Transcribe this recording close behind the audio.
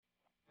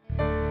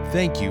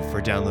Thank you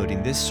for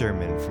downloading this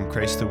sermon from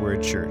Christ the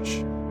Word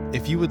Church.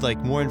 If you would like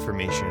more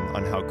information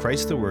on how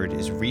Christ the Word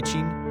is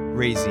reaching,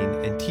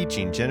 raising, and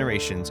teaching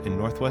generations in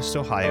Northwest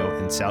Ohio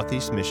and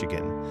Southeast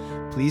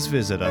Michigan, please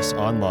visit us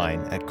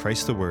online at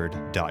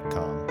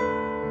christtheword.com.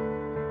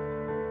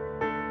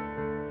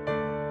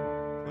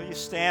 Will you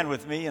stand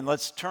with me and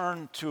let's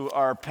turn to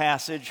our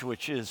passage,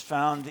 which is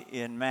found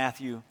in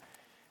Matthew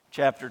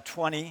chapter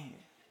 20,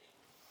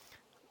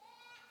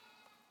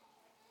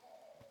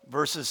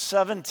 verses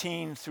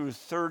 17 through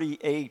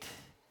 38.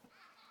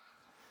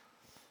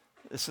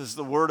 This is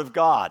the Word of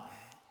God.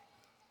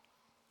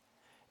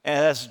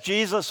 As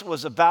Jesus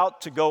was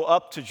about to go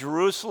up to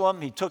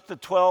Jerusalem, he took the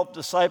 12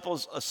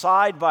 disciples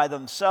aside by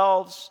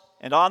themselves,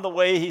 and on the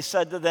way he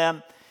said to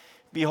them,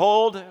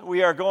 "Behold,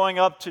 we are going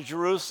up to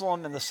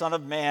Jerusalem, and the Son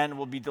of Man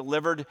will be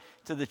delivered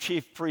to the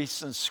chief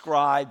priests and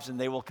scribes, and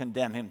they will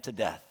condemn him to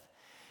death,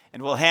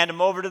 and will hand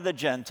him over to the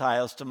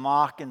Gentiles to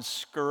mock and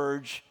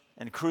scourge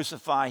and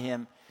crucify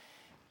him,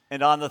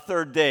 and on the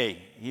third day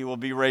he will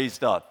be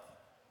raised up."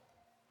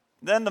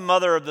 Then the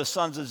mother of the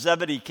sons of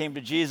Zebedee came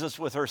to Jesus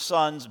with her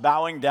sons,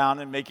 bowing down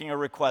and making a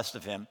request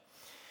of him.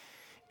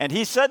 And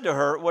he said to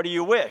her, "What do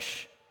you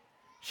wish?"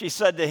 She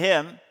said to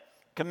him,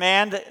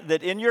 "Command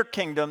that in your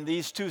kingdom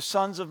these two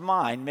sons of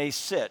mine may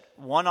sit,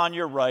 one on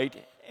your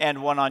right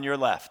and one on your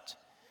left."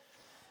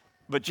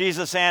 But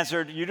Jesus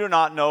answered, "You do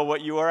not know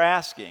what you are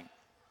asking.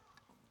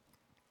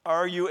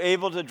 Are you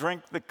able to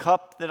drink the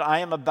cup that I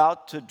am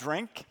about to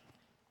drink?"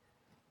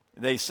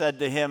 They said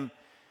to him,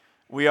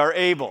 "We are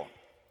able."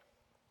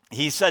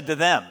 He said to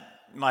them,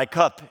 "My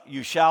cup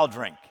you shall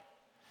drink.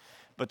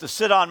 But to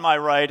sit on my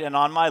right and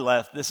on my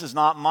left, this is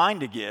not mine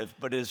to give,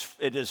 but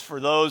it is for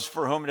those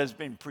for whom it has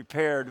been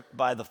prepared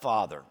by the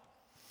Father."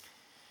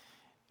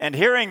 And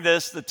hearing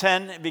this, the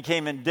 10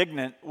 became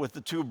indignant with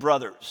the two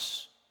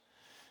brothers.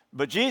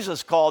 But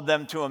Jesus called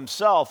them to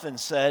himself and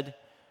said,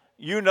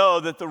 "You know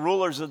that the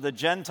rulers of the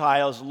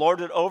Gentiles lord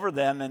it over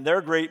them, and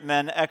their great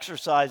men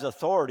exercise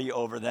authority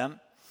over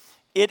them.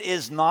 It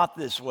is not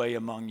this way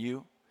among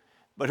you.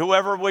 But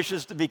whoever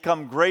wishes to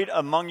become great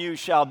among you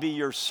shall be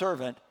your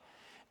servant,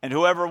 and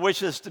whoever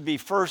wishes to be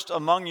first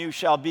among you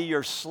shall be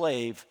your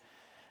slave,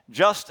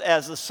 just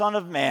as the Son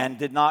of Man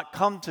did not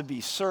come to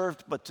be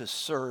served, but to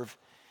serve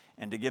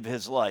and to give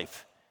his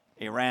life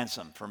a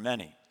ransom for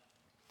many."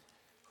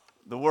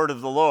 The word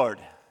of the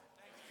Lord.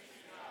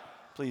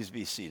 Please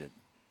be seated.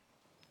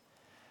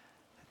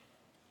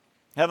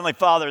 Heavenly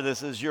Father,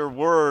 this is your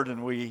word,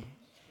 and we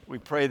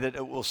pray that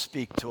it will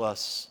speak to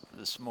us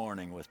this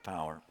morning with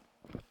power.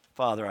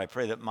 Father, I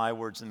pray that my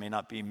words may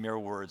not be mere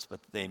words, but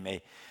they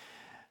may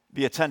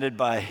be attended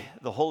by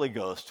the Holy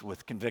Ghost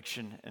with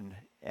conviction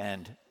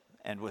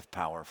and with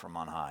power from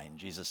on high. In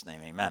Jesus'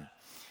 name, amen.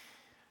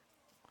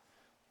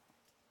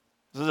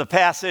 This is a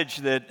passage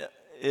that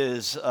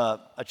is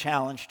a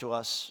challenge to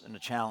us, and a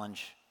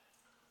challenge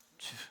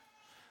to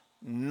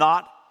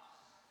not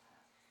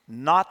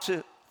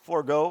to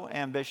forego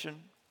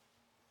ambition,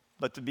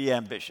 but to be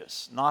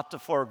ambitious. Not to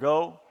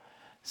forego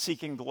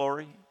seeking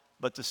glory,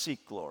 but to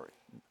seek glory.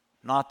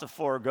 Not to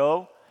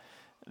forego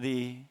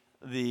the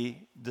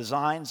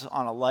designs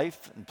on a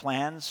life and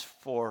plans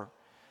for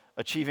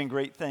achieving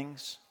great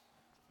things,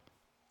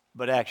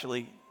 but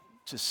actually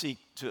to seek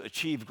to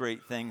achieve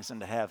great things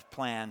and to have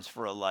plans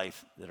for a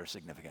life that are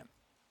significant.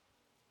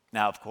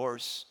 Now, of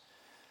course,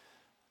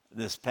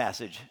 this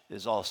passage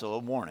is also a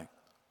warning.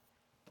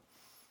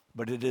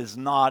 But it is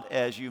not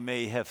as you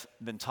may have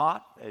been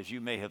taught, as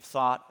you may have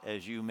thought,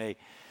 as you may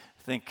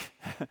think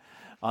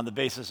on the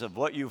basis of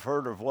what you've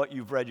heard or what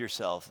you've read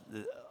yourself,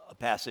 a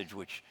passage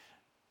which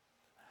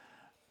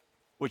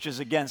is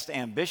against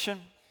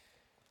ambition,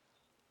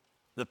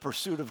 the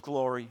pursuit of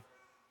glory,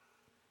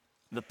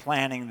 the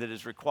planning that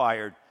is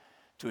required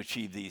to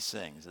achieve these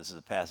things. This is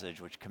a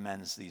passage which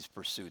commends these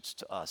pursuits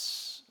to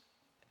us.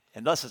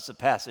 And thus it's a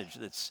passage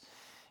that's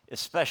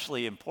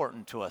especially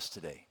important to us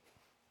today,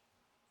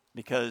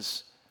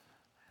 because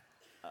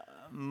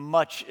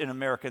much in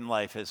American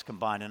life has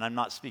combined, and I'm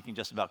not speaking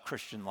just about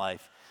Christian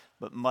life,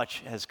 but much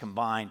has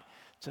combined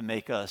to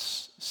make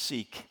us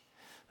seek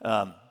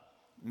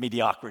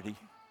mediocrity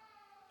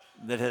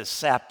that has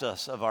sapped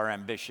us of our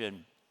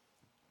ambition.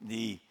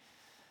 The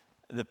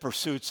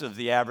pursuits of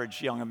the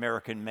average young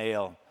American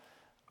male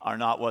are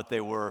not what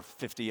they were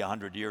 50,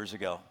 100 years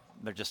ago.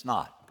 They're just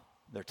not.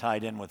 They're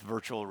tied in with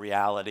virtual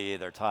reality.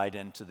 They're tied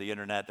into the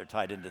internet. They're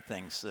tied into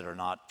things that are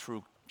not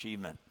true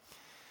achievement.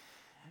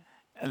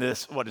 And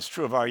what is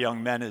true of our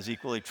young men is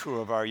equally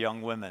true of our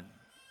young women.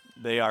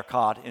 They are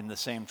caught in the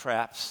same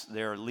traps.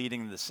 They're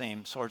leading the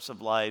same sorts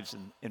of lives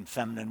in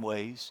feminine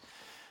ways.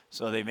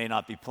 So they may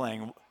not be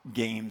playing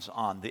games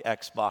on the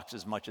Xbox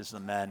as much as the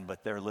men,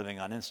 but they're living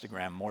on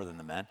Instagram more than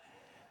the men.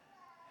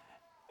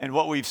 And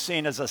what we've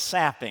seen is a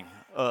sapping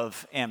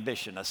of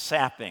ambition, a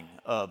sapping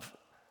of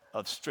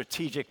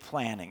strategic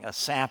planning, a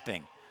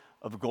sapping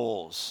of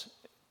goals.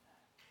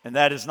 And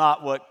that is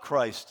not what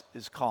Christ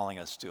is calling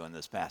us to in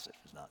this passage.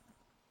 It's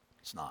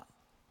not.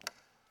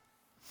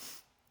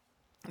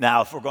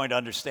 Now, if we're going to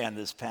understand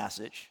this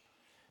passage,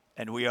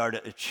 and we are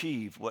to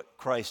achieve what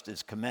Christ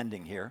is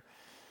commending here,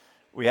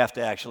 we have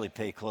to actually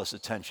pay close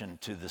attention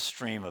to the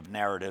stream of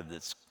narrative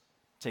that's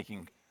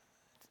taking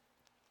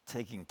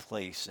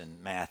place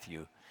in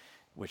Matthew,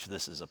 which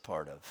this is a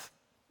part of.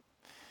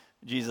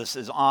 Jesus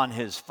is on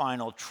his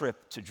final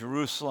trip to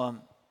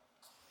Jerusalem.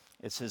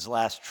 It's his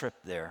last trip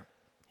there.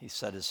 He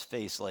set his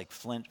face like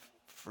flint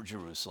for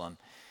Jerusalem,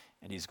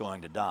 and he's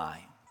going to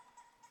die.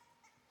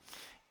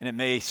 And it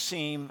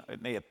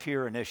may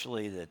appear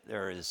initially that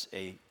there is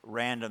a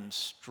random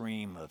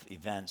stream of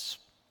events,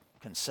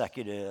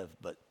 consecutive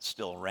but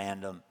still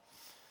random.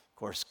 Of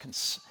course,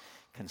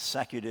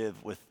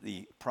 consecutive with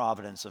the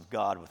providence of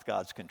God, with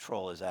God's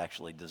control, is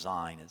actually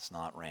design. It's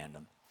not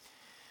random.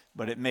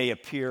 But it may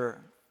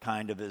appear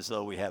kind of as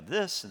though we have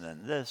this, and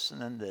then this, and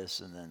then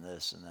this, and then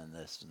this, and then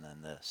this, and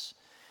then this.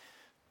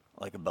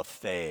 Like a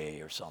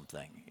buffet or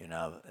something,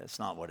 It's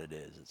not what it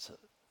is. It's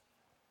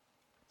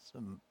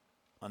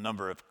a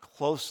number of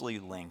closely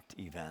linked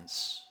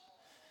events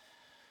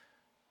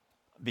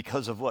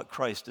because of what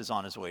Christ is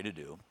on his way to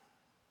do,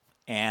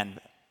 and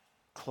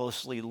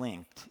closely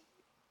linked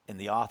in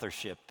the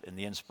authorship and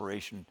the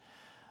inspiration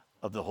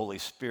of the Holy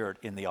Spirit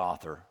in the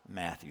author,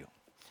 Matthew.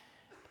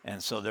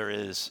 And so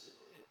there's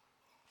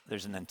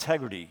an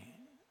integrity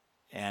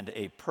and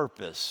a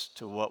purpose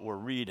to what we're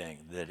reading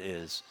that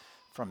is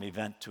from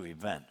event to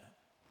event,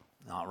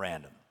 not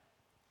random.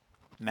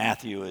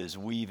 Matthew is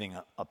weaving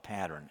a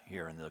pattern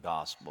here in the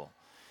gospel,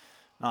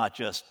 not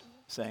just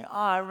saying,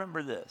 I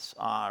remember this,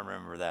 I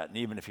remember that. And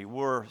even if he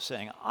were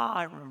saying,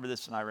 I remember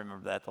this and I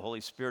remember that, the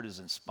Holy Spirit is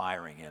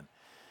inspiring him.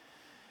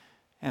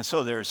 And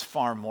so there's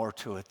far more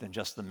to it than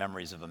just the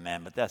memories of a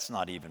man, but that's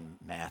not even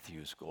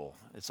Matthew's goal.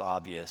 It's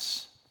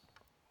obvious.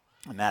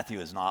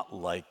 Matthew is not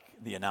like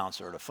the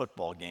announcer at a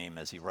football game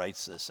as he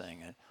writes this,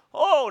 saying,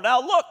 oh,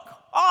 now look,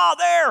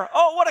 there,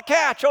 what a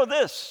catch,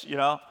 this,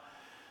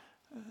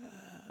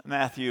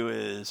 Matthew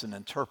is an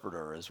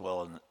interpreter as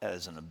well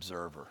as an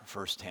observer,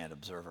 first-hand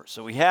observer.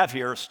 So we have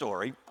here a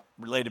story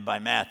related by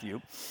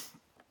Matthew,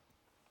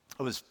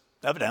 who was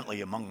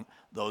evidently among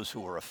those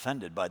who were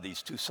offended by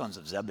these two sons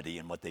of Zebedee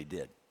and what they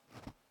did.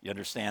 You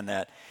understand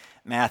that?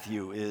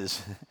 Matthew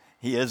is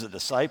a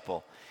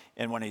disciple,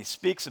 and when he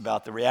speaks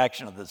about the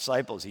reaction of the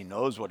disciples, he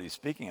knows what he's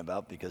speaking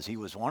about because he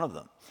was one of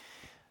them.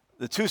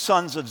 The two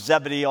sons of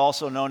Zebedee,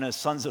 also known as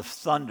sons of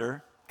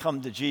thunder,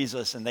 come to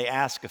Jesus and they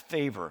ask a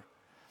favor.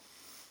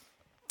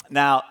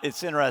 Now,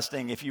 it's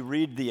interesting, if you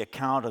read the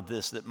account of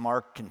this that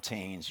Mark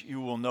contains, you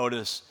will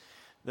notice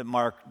that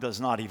Mark does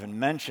not even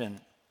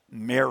mention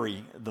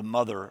Mary, the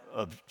mother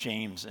of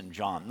James and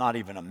John, not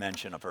even a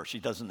mention of her. She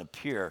doesn't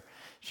appear.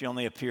 She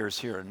only appears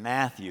here in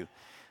Matthew,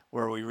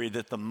 where we read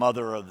that the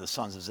mother of the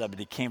sons of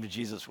Zebedee came to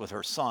Jesus with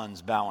her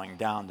sons, bowing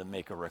down to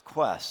make a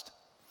request.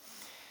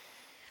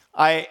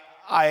 It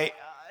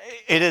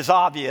is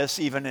obvious,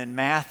 even in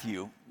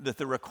Matthew, that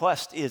the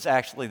request is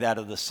actually that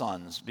of the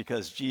sons,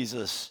 because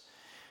Jesus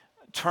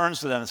turns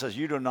to them and says,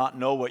 you do not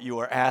know what you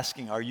are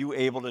asking. Are you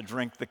able to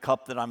drink the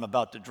cup that I'm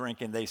about to drink?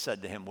 And they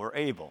said to him, we're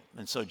able.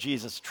 And so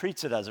Jesus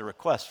treats it as a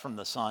request from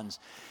the sons.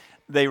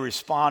 They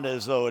respond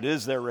as though it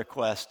is their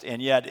request,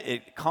 and yet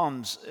it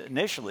comes,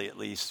 initially at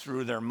least,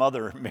 through their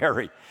mother,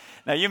 Mary.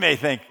 Now you may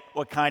think,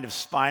 what kind of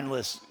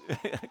spineless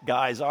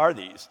guys are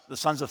these? The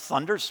sons of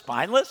thunder,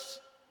 spineless?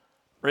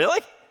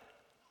 Really?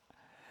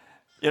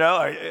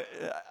 Are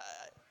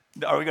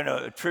we going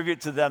to attribute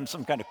to them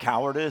some kind of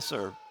cowardice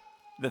or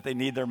that they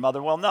need their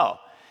mother? Well, no.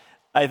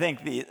 I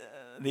think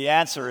the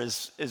answer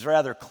is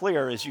rather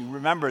clear as you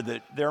remember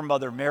that their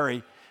mother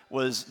Mary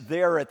was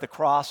there at the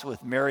cross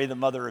with Mary, the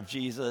mother of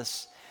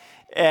Jesus,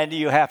 and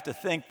you have to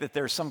think that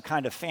there's some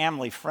kind of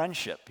family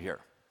friendship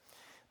here.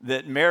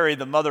 That Mary,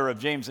 the mother of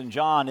James and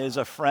John, is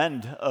a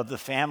friend of the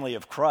family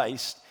of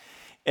Christ,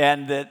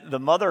 and that the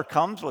mother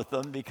comes with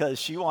them because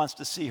she wants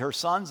to see her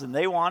sons and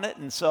they want it,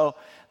 and so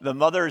the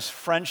mother's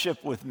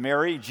friendship with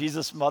Mary,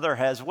 Jesus' mother,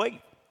 has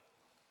weight.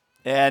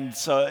 And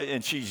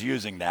she's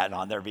using that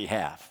on their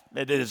behalf.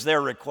 It is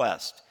their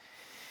request.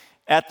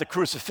 At the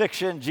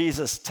crucifixion,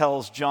 Jesus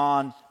tells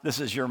John, this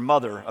is your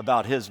mother,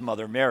 about his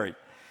mother, Mary.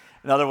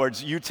 In other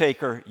words, you take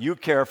her, you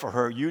care for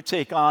her, you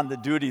take on the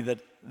duty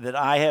that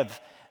I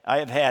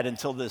have had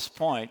until this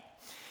point.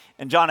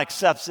 And John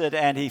accepts it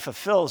and he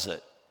fulfills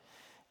it.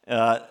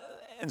 And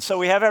so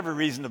we have every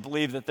reason to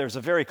believe that there's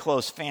a very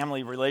close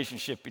family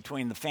relationship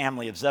between the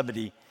family of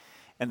Zebedee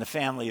and the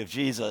family of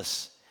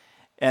Jesus.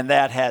 And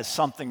that has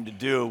something to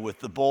do with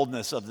the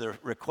boldness of the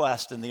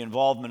request and the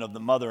involvement of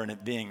the mother in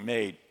it being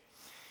made.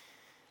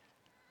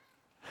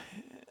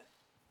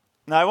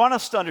 Now, I want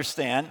us to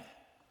understand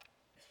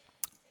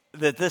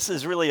that this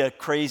is really a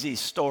crazy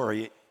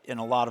story in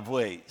a lot of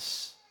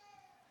ways.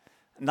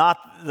 Not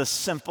the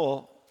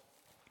simple,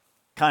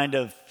 kind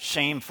of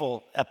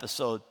shameful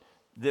episode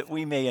that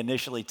we may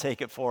initially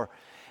take it for.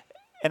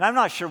 And I'm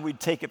not sure we'd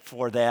take it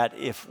for that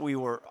if we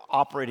were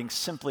operating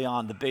simply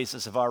on the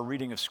basis of our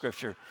reading of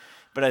Scripture.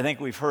 But I think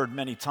we've heard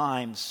many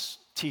times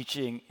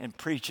teaching and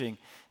preaching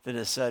that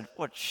has said,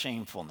 what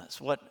shamefulness,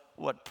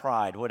 what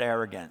pride, what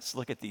arrogance.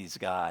 Look at these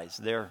guys.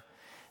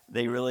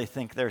 They really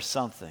think they're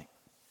something.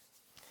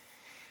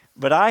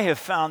 But I have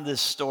found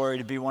this story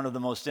to be one of the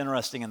most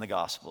interesting in the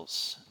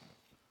Gospels.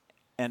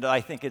 And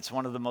I think it's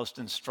one of the most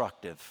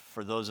instructive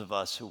for those of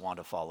us who want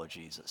to follow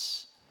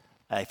Jesus.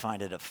 I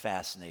find it a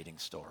fascinating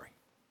story.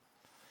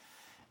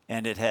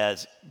 And it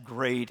has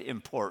great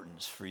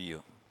importance for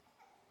you.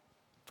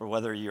 For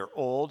whether you're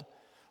old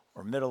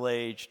or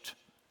middle-aged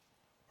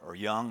or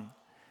young,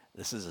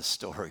 this is a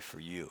story for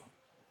you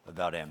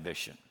about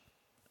ambition.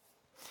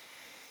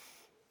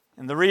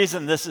 And the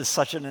reason this is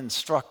such an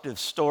instructive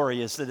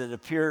story is that it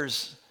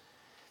appears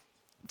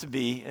to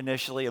be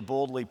initially a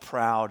boldly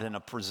proud and a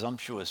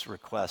presumptuous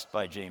request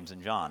by James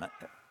and John.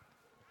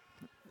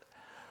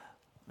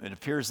 It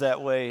appears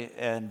that way,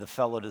 and the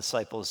fellow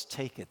disciples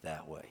take it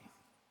that way.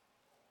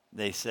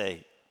 They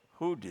say,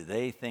 who do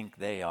they think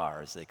they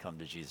are as they come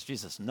to Jesus?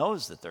 Jesus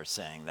knows that they're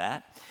saying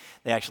that.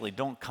 They actually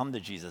don't come to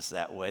Jesus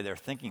that way. They're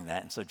thinking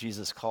that, and so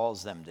Jesus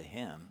calls them to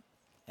him,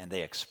 and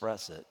they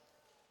express it.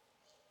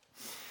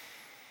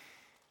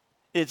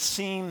 It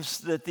seems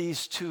that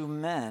these two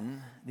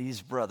men,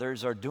 these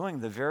brothers, are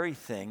doing the very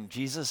thing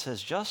Jesus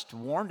has just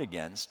warned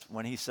against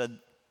when he said,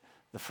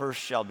 the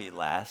first shall be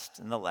last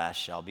and the last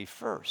shall be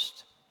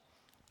first.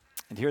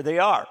 And here they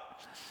are,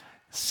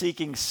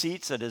 seeking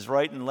seats at his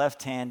right and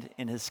left hand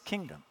in his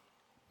kingdom.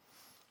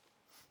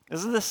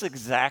 Isn't this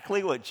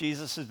exactly what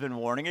Jesus has been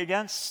warning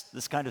against?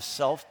 This kind of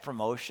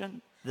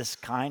self-promotion, this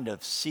kind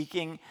of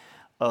seeking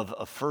of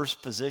a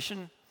first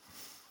position?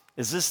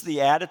 Is this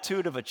the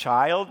attitude of a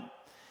child?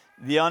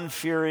 The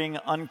unfearing,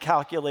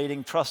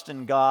 uncalculating trust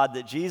in God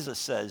that Jesus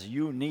says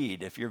you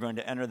need if you're going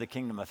to enter the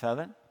kingdom of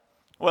heaven?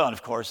 Well, and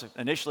of course,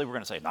 initially we're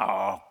going to say,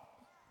 no,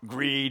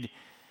 greed,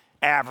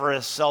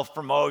 avarice,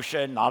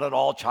 self-promotion, not at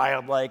all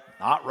childlike,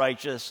 not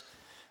righteous,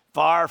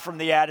 far from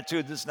the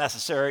attitude that's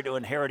necessary to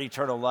inherit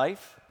eternal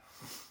life.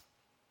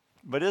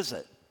 But is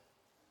it?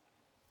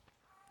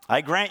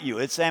 I grant you,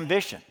 it's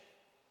ambition.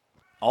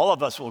 All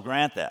of us will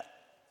grant that.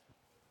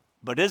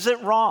 But is it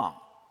wrong?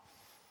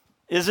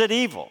 Is it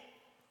evil?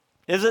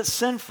 Is it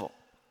sinful?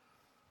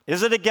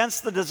 Is it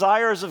against the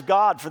desires of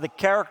God for the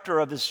character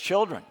of his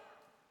children?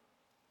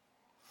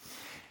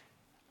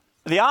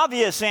 The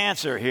obvious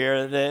answer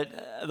here,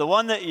 that the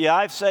one that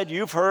I've said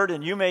you've heard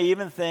and you may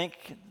even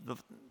think,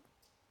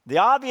 the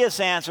obvious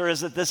answer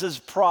is that this is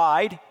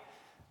pride,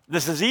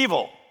 this is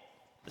evil,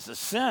 this is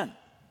sin.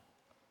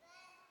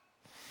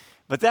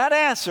 But that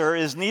answer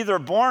is neither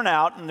borne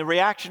out in the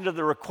reaction to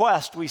the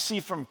request we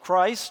see from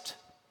Christ,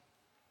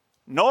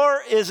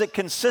 nor is it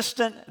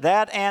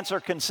that answer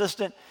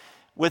consistent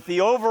with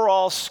the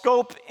overall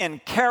scope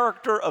and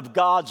character of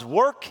God's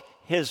work,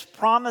 his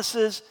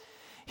promises,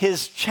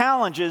 his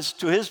challenges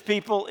to his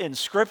people in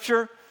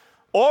Scripture,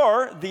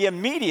 or the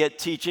immediate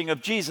teaching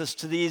of Jesus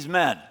to these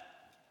men.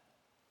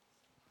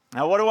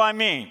 Now, what do I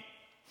mean?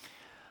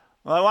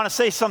 Well, I want to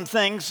say some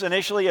things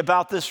initially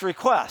about this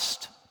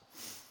request.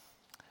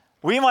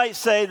 We might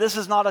say this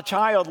is not a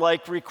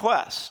childlike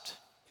request.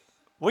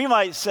 We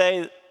might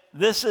say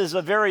this is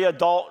a very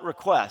adult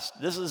request.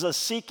 This is a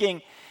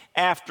seeking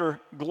after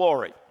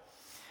glory.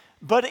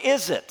 But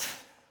is it?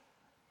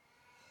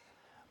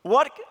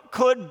 What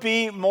could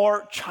be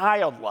more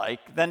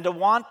childlike than to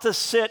want to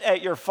sit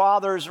at your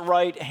father's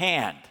right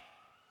hand?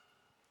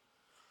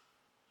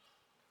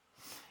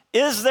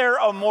 Is there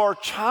a more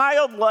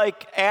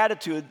childlike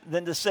attitude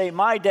than to say,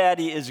 my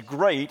daddy is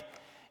great,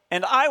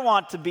 and I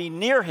want to be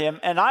near him,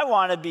 and I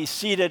want to be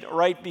seated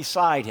right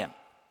beside him?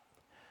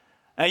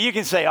 Now you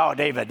can say, oh,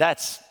 David,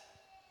 that's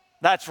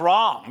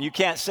wrong. You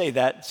can't say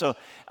that. So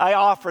I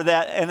offer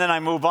that, and then I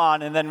move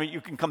on, and then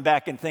you can come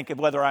back and think of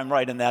whether I'm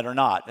right in that or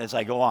not as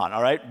I go on,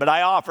 all right? But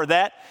I offer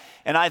that,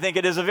 and I think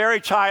it is a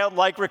very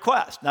childlike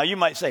request. Now you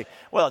might say,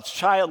 well, it's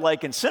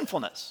childlike in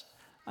sinfulness.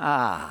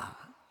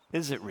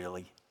 Is it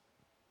really?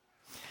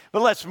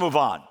 But let's move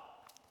on.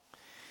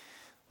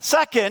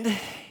 Second,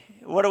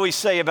 what do we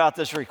say about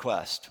this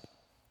request?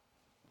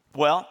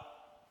 Well,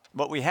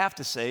 what we have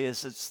to say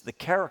is it's the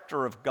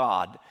character of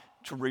God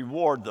to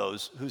reward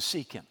those who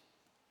seek him.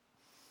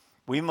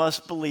 We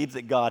must believe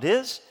that God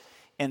is,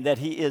 and that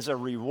he is a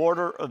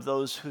rewarder of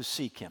those who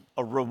seek him,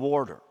 a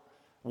rewarder,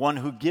 one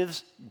who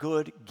gives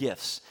good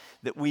gifts,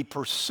 that we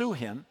pursue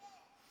him,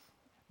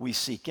 we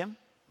seek him,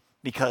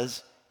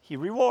 because he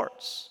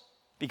rewards,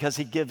 because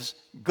he gives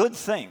good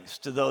things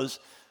to those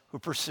who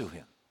pursue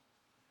him.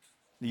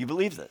 Do you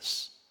believe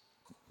this?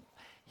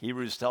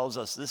 Hebrews tells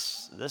us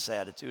this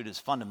attitude is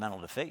fundamental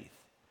to faith.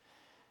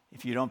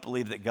 If you don't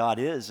believe that God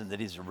is and that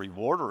he's a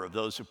rewarder of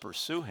those who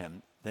pursue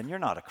him, then you're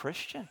not a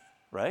Christian,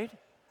 right?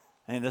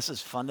 I mean, this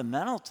is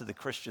fundamental to the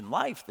Christian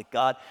life, that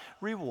God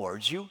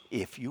rewards you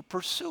if you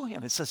pursue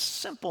him. It's a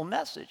simple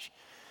message,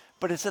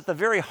 but it's at the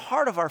very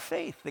heart of our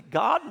faith, that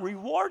God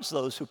rewards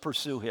those who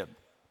pursue him.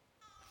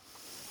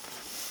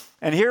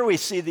 And here we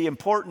see the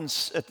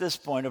importance at this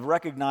point of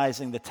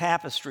recognizing the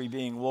tapestry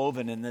being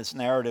woven in this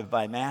narrative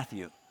by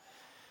Matthew.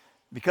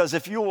 Because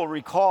if you will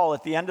recall,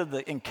 at the end of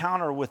the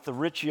encounter with the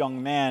rich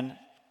young man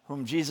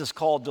whom Jesus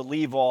called to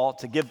leave all,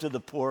 to give to the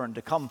poor, and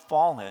to come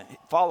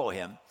follow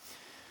him,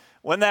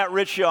 When that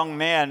rich young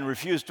man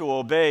refused to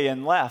obey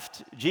and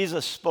left,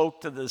 Jesus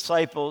spoke to the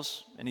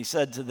disciples and he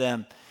said to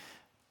them,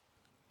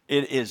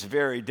 it is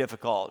very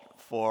difficult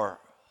for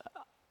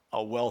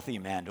a wealthy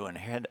man to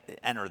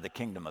enter the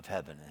kingdom of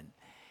heaven.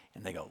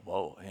 And they go,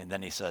 whoa. And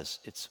then he says,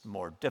 it's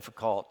more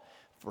difficult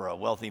for a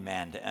wealthy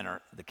man to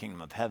enter the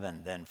kingdom of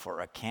heaven than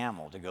for a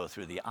camel to go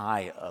through the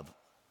eye of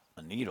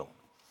a needle.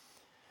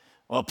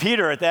 Well,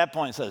 Peter at that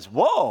point says,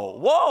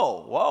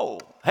 whoa,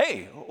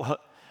 hey,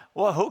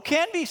 well, who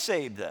can be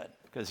saved then?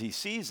 Because he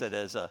sees it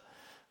as a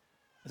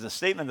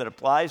statement that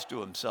applies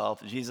to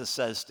himself. Jesus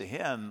says to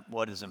him,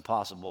 what is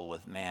impossible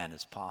with man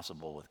is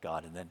possible with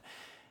God. And then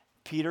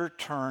Peter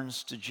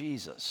turns to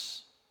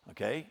Jesus,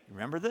 okay?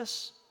 Remember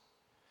this?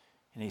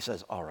 And he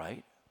says, all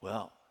right,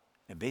 well,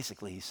 and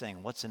basically he's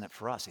saying, what's in it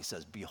for us? He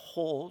says,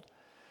 behold,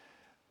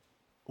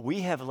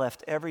 we have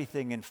left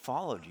everything and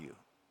followed you.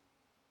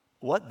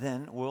 What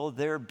then will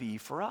there be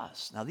for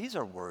us? Now, these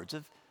are words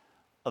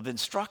of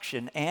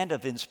instruction and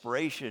of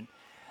inspiration,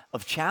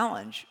 of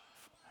challenge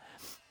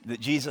that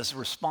Jesus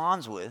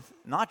responds with,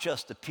 not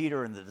just to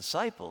Peter and the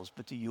disciples,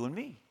 but to you and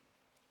me.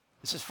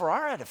 This is for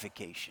our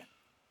edification.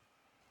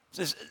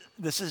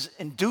 This is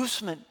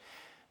inducement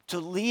to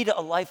lead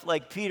a life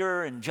like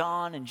Peter and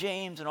John and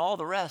James and all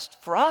the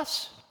rest for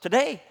us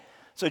today.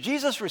 So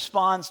Jesus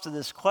responds to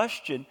this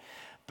question,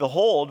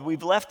 behold,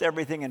 we've left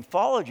everything and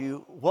followed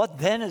you. What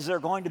then is there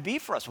going to be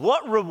for us?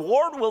 What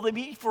reward will there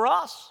be for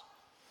us?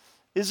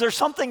 Is there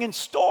something in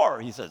store?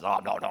 He says,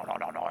 oh, no,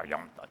 I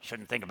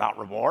shouldn't think about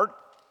reward.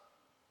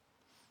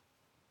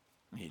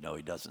 You know,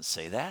 he doesn't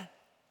say that.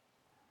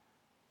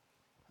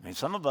 I mean,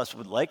 some of us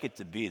would like it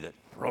to be that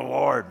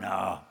reward,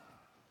 no.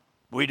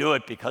 We do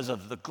it because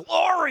of the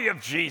glory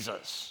of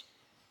Jesus.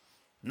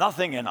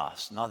 Nothing in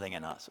us.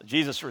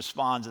 Jesus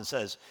responds and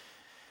says,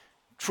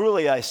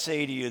 truly I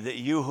say to you that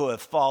you who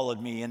have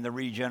followed me in the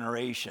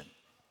regeneration,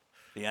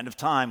 the end of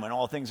time when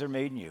all things are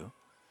made new,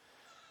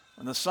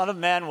 when the Son of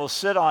Man will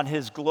sit on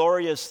his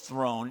glorious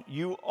throne,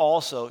 you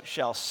also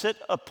shall sit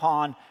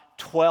upon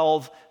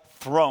 12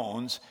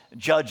 thrones,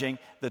 judging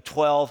the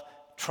 12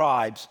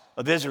 tribes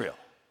of Israel.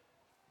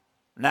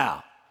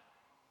 Now,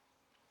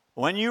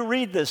 when you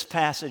read this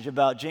passage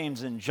about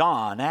James and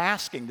John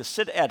asking to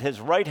sit at his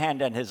right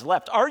hand and his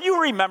left, are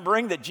you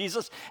remembering that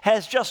Jesus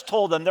has just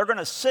told them they're going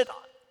to sit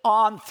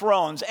on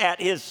thrones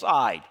at his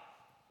side?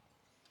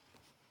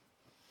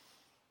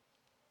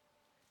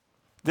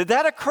 Did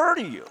that occur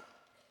to you?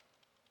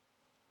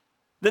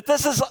 That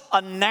this is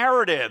a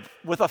narrative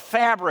with a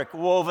fabric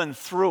woven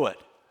through it,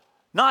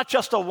 not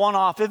just a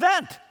one-off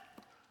event.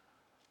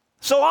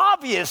 So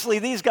obviously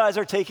these guys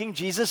are taking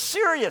Jesus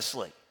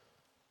seriously.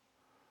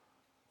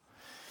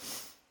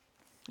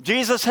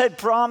 Jesus had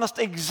promised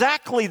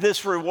exactly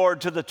this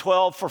reward to the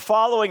 12 for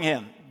following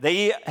him.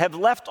 They have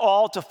left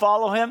all to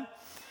follow him.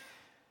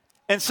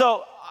 And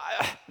so,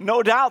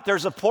 no doubt,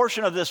 there's a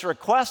portion of this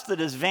request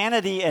that is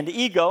vanity and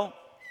ego.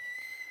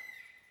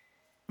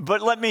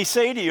 But let me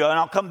say to you, and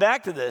I'll come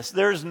back to this,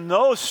 there's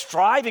no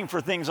striving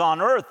for things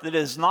on earth that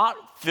is not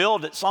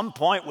filled at some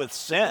point with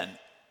sin.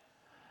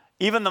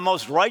 Even the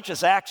most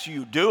righteous acts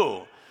you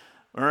do.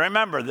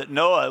 Remember that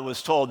Noah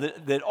was told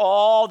that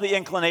all the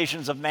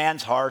inclinations of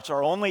man's hearts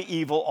are only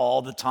evil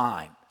all the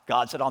time.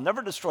 God said, I'll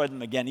never destroy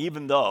them again,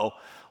 even though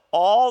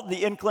all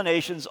the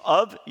inclinations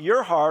of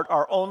your heart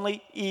are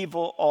only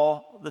evil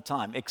all the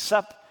time,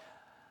 except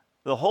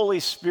the Holy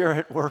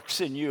Spirit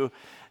works in you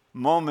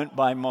moment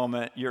by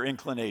moment. Your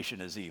inclination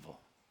is evil,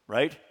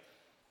 right?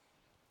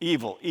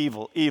 Evil.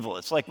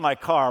 It's like my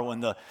car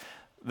when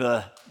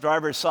the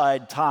driver's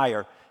side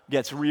tire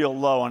gets real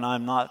low and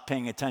I'm not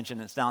paying attention.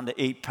 It's down to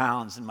 8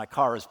 pounds and my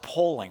car is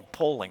pulling.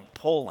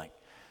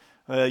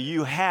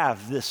 You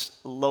have this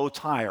low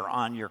tire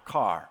on your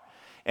car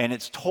and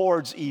it's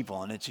towards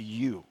evil and it's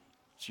you.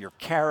 It's your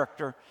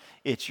character,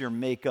 it's your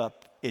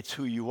makeup, it's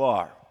who you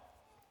are.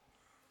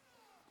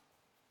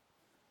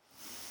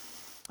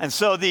 And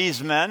so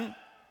these men,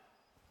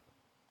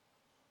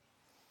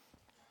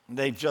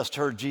 they've just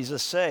heard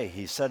Jesus say,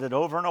 he said it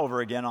over and over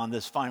again on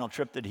this final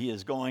trip that he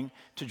is going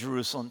to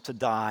Jerusalem to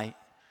die,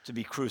 to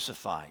be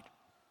crucified.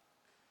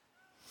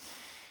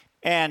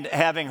 And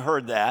having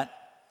heard that,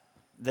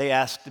 they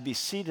ask to be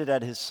seated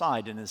at his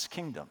side in his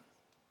kingdom.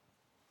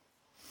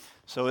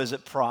 So is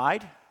it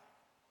pride?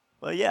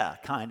 Well, yeah,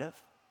 kind of.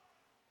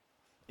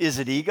 Is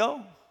it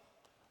ego?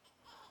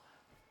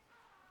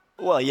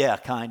 Well, yeah,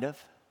 kind of.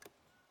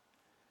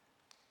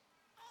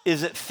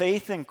 Is it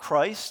faith in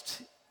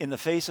Christ in the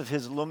face of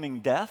his looming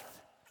death?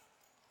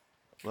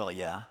 Well,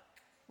 yeah,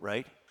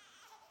 right?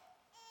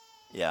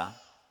 Yeah.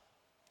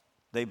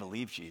 They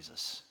believe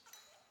Jesus.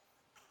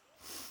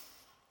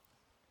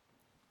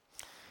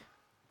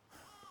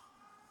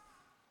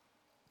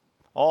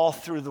 All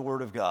through the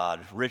Word of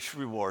God, rich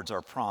rewards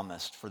are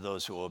promised for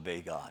those who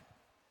obey God.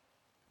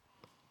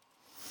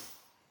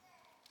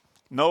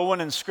 No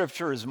one in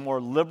Scripture is more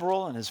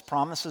liberal in his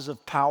promises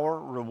of power,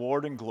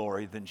 reward, and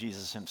glory than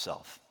Jesus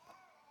himself.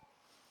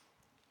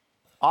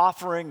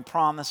 Offering,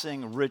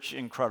 promising rich,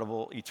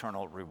 incredible,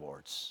 eternal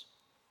rewards.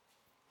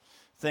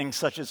 Things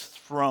such as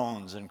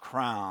thrones and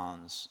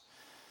crowns.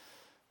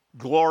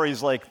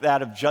 Glories like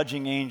that of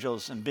judging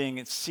angels and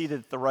being seated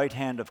at the right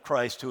hand of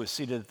Christ, who is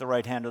seated at the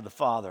right hand of the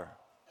Father.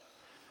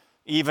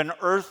 Even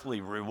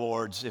earthly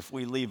rewards if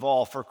we leave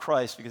all for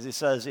Christ, because he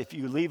says, if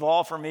you leave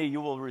all for me, you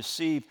will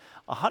receive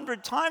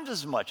 100 times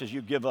as much as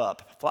you give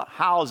up.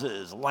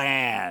 Houses,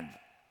 land,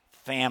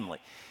 family.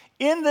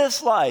 In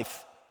this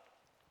life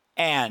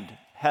and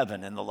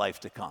heaven in the life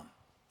to come.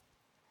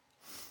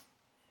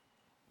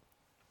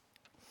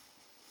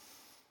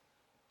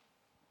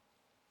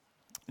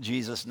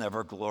 Jesus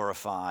never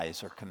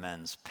glorifies or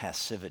commends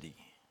passivity,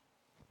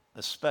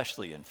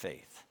 especially in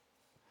faith.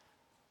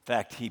 In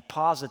fact, he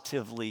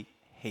positively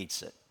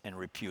hates it and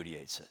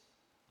repudiates it.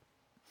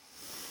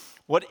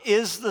 What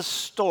is the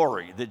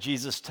story that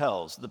Jesus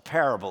tells? The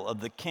parable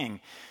of the king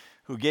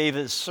who gave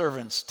his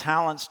servants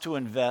talents to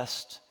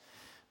invest.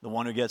 The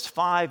one who gets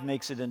 5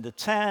 makes it into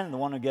 10. The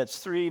one who gets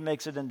 3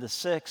 makes it into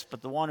 6.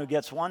 But the one who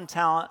gets 1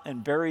 talent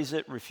and buries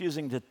it,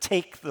 refusing to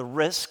take the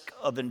risk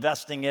of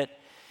investing it,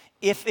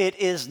 if it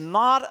is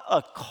not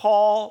a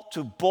call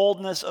to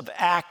boldness of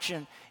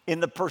action in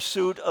the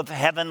pursuit of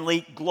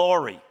heavenly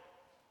glory.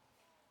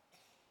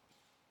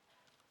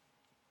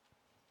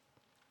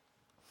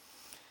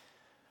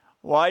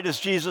 Why does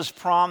Jesus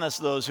promise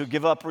those who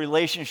give up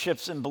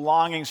relationships and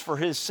belongings for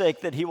his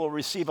sake that he will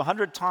receive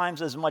 100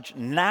 times as much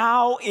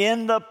now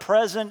in the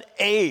present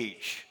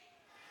age?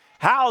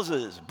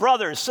 Houses,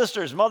 brothers,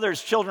 sisters,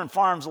 mothers, children,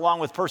 farms, along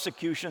with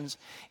persecutions,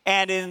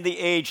 and in the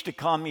age to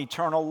come,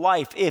 eternal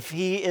life, if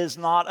he is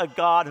not a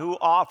God who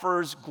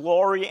offers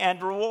glory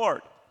and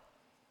reward.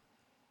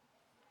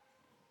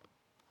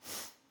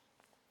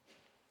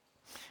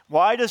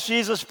 Why does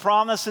Jesus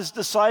promise his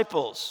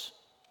disciples,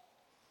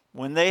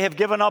 when they have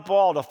given up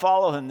all to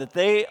follow him, that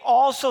they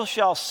also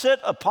shall sit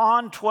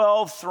upon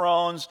 12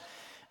 thrones,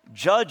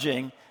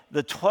 judging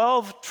the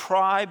 12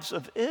 tribes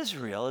of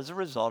Israel as a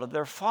result of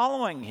their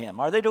following him?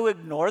 Are they to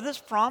ignore this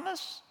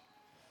promise?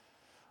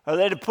 Are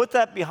they to put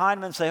that behind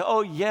them and say,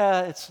 oh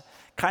yeah, it's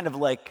kind of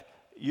like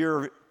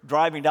you're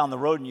driving down the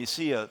road and you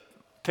see a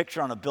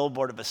picture on a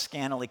billboard of a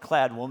scantily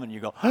clad woman, you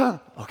go,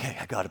 okay,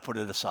 I got to put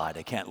it aside.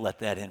 I can't let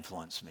that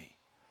influence me.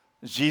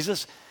 Is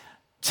Jesus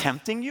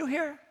tempting you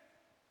here?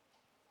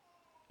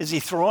 Is he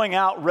throwing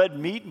out red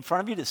meat in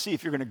front of you to see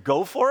if you're going to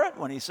go for it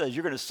when he says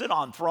you're going to sit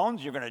on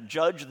thrones, you're going to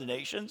judge the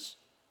nations?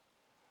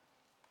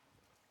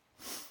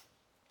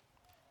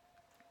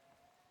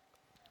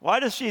 Why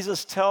does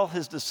Jesus tell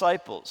his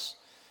disciples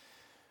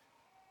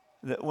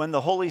that when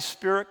the Holy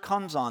Spirit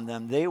comes on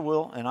them, they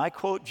will, and I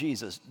quote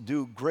Jesus,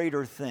 do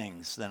greater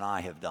things than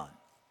I have done?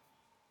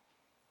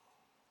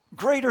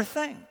 Greater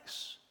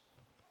things.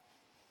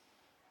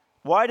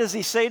 Why does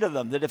he say to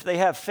them that if they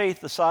have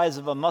faith the size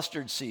of a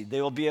mustard seed,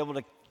 they will be able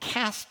to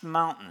cast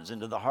mountains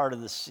into the heart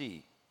of the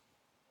sea?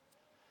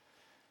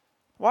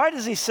 Why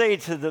does he say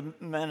to the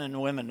men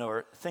and women who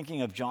are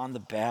thinking of John the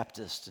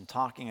Baptist and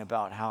talking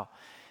about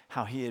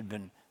how he had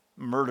been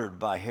murdered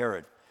by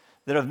Herod,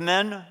 that of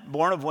men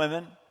born of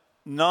women,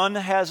 none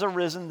has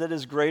arisen that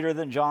is greater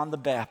than John the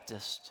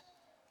Baptist?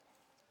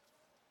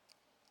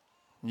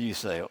 You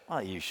say,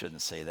 well, you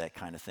shouldn't say that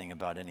kind of thing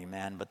about any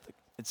man, but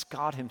it's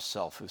God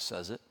himself who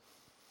says it.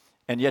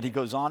 And yet he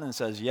goes on and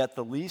says, yet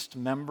the least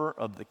member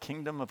of the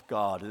kingdom of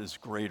God is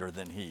greater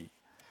than he.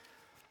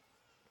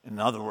 In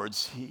other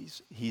words,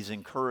 he's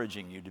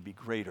encouraging you to be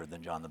greater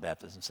than John the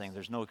Baptist and saying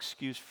there's no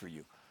excuse for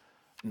you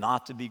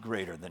not to be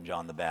greater than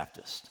John the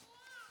Baptist.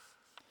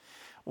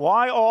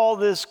 Why all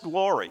this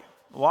glory?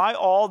 Why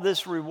all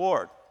this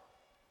reward?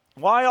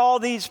 Why all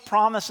these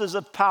promises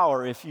of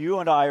power if you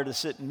and I are to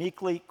sit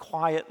meekly,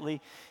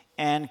 quietly,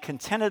 and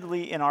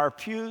contentedly in our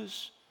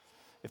pews?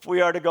 If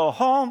we are to go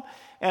home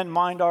and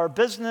mind our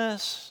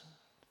business,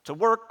 to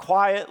work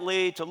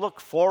quietly, to look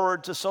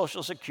forward to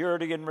Social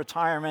Security and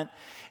retirement,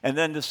 and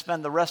then to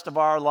spend the rest of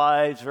our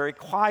lives very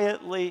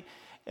quietly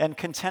and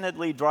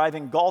contentedly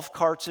driving golf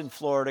carts in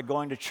Florida,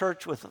 going to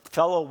church with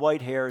fellow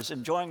white hairs,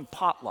 enjoying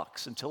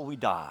potlucks until we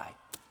die.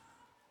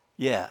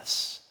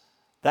 Yes,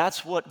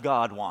 that's what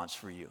God wants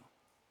for you.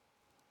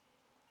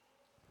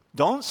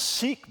 Don't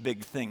seek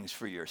big things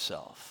for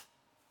yourself.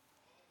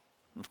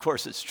 Of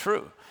course, it's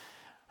true.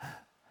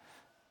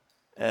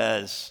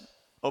 As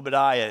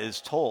Obadiah is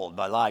told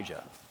by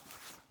Elijah,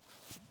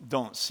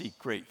 don't seek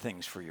great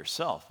things for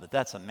yourself. But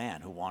that's a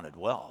man who wanted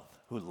wealth,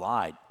 who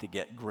lied to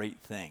get great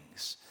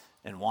things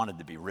and wanted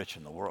to be rich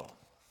in the world.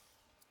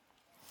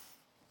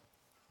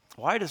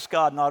 Why does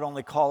God not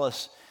only call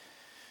us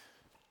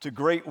to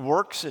great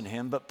works in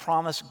him, but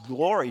promise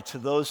glory to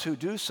those who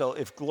do so,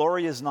 if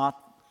glory is not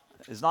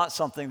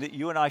something that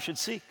you and I should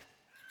seek?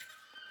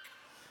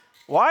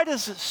 Why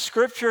does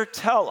Scripture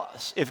tell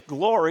us if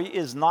glory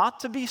is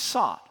not to be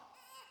sought,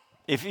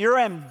 if your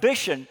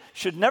ambition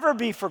should never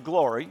be for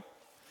glory,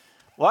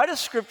 why does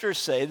Scripture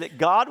say that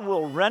God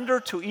will render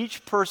to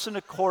each person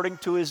according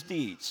to his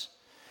deeds?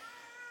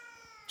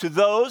 To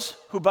those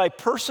who by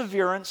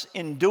perseverance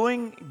in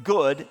doing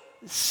good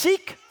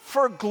seek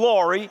for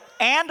glory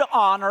and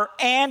honor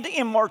and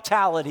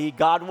immortality,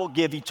 God will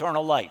give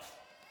eternal life.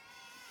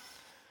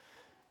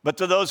 But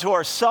to those who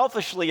are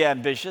selfishly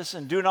ambitious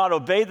and do not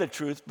obey the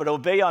truth, but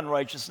obey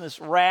unrighteousness,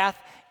 wrath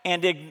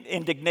and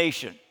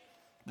indignation.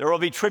 There will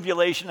be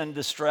tribulation and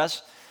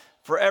distress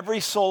for every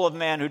soul of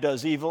man who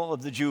does evil,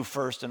 of the Jew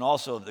first and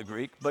also of the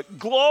Greek, but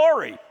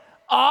glory,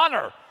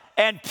 honor,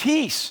 and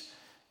peace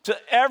to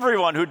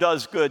everyone who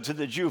does good, to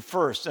the Jew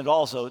first and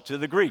also to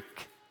the Greek.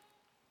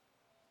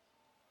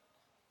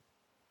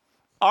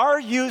 Are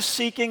you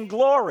seeking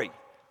glory?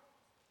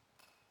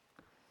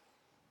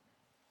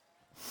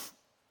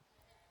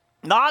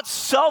 Not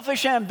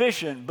selfish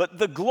ambition, but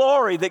the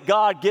glory that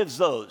God gives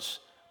those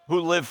who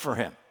live for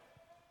him.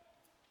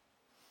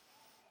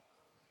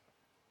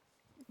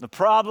 The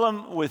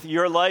problem with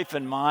your life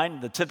and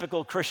mine, the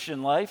typical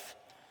Christian life,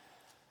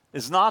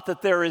 is not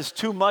that there is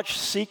too much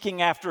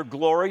seeking after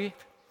glory,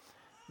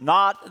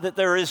 not that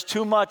there is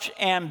too much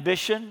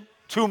ambition,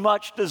 too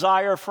much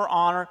desire for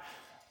honor,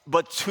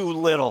 but too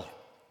little.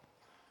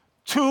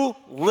 Too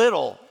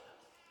little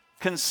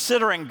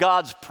considering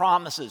God's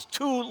promises,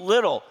 too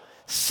little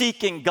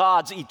seeking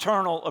God's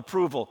eternal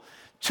approval,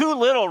 too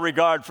little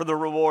regard for the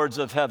rewards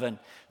of heaven,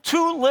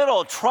 too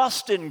little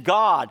trust in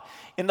God,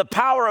 in the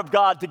power of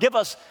God to give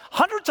us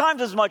 100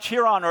 times as much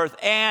here on earth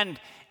and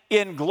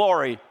in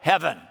glory,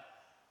 heaven.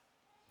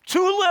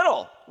 Too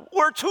little.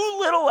 We're too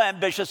little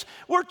ambitious.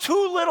 We're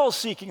too little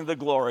seeking the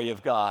glory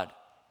of God.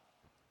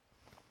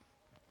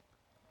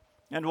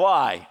 And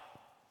why?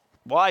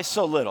 Why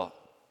so little?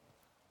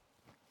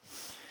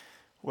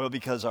 Well,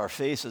 because our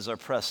faces are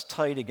pressed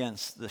tight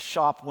against the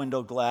shop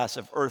window glass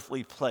of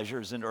earthly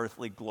pleasures and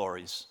earthly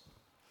glories.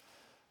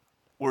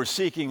 We're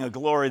seeking a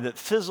glory that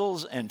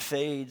fizzles and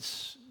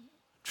fades,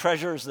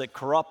 treasures that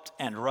corrupt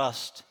and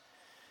rust,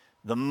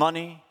 the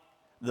money,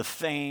 the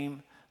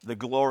fame, the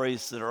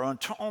glories that are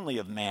only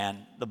of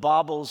man, the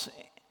baubles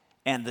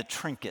and the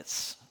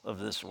trinkets of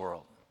this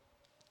world.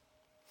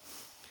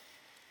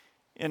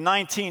 In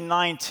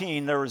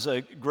 1919, there was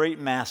a great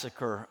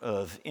massacre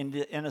of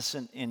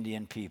innocent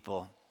Indian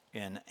people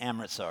in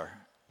Amritsar,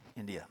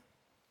 India.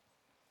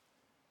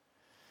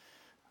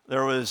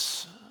 There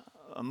was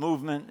a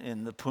movement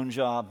in the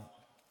Punjab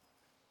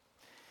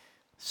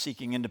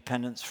seeking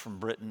independence from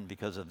Britain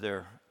because of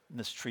their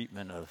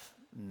mistreatment of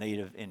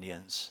native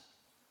Indians.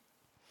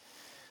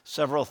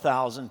 Several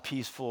thousand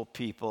peaceful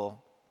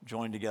people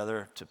joined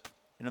together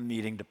in a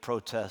meeting to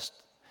protest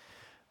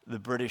the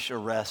British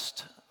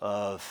arrest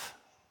of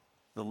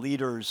the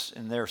leaders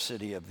in their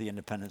city of the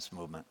independence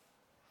movement.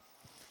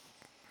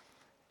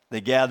 They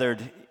gathered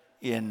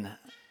in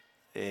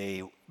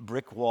a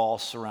brick wall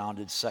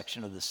surrounded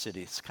section of the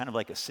city. It's kind of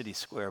like a city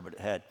square, but it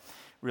had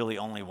really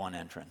only one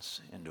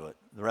entrance into it.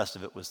 The rest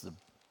of it was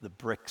the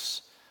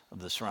bricks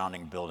of the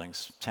surrounding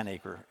buildings, 10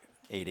 acre,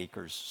 8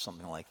 acres,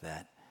 something like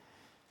that.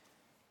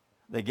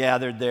 They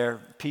gathered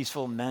there,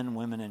 peaceful men,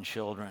 women, and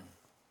children.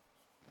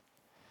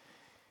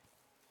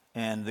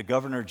 And the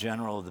Governor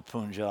General of the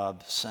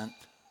Punjab sent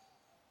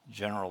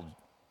General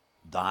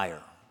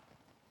Dyer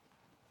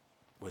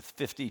with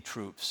 50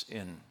 troops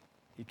in.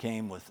 He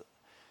came with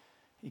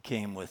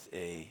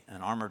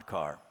an armored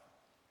car.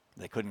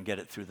 They couldn't get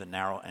it through the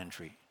narrow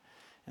entry.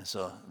 And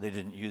so they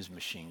didn't use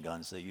machine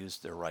guns. They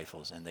used their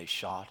rifles, and they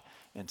shot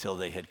until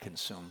they had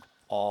consumed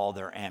all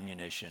their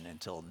ammunition,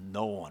 until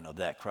no one of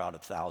that crowd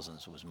of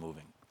thousands was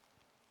moving.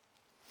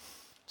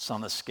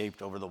 Some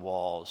escaped over the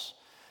walls,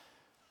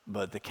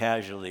 but the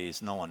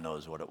casualties, no one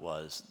knows what it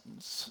was.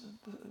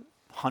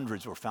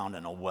 Hundreds were found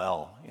in a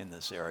well in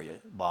this area,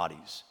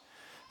 bodies.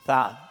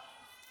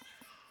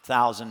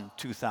 1,000,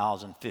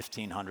 2,000,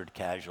 1,500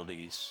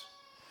 casualties.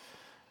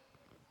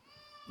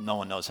 No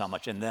one knows how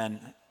much. And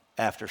then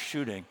after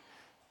shooting,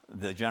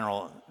 the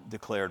general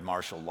declared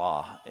martial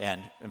law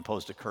and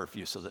imposed a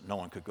curfew so that no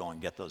one could go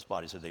and get those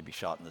bodies, or they'd be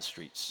shot in the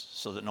streets,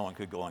 so that no one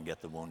could go and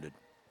get the wounded.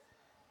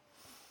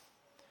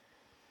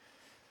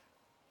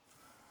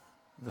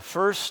 The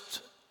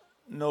first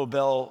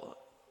Nobel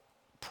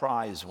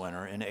Prize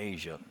winner in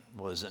Asia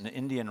was an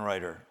Indian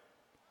writer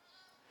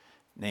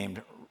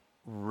named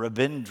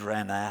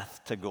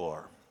Rabindranath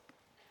Tagore.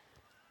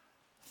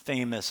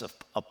 Famous,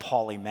 a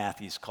polymath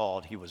he's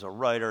called. He was a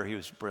writer, he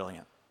was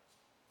brilliant.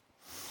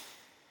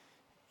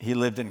 He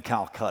lived in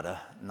Calcutta,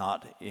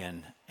 not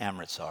in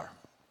Amritsar.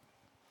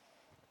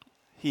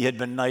 He had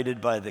been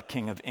knighted by the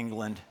King of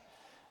England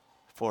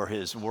for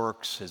his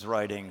works, his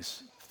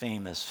writings.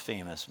 Famous,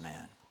 famous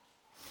man.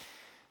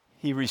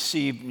 He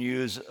received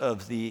news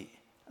of the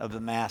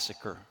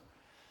massacre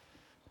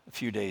a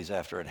few days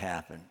after it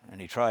happened,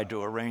 and he tried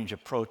to arrange a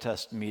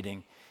protest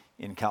meeting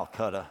in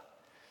Calcutta,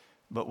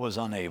 but was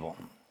unable.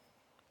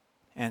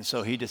 And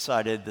so he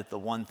decided that the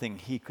one thing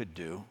he could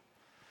do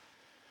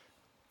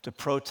to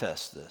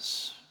protest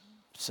this,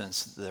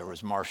 since there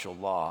was martial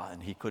law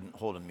and he couldn't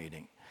hold a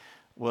meeting,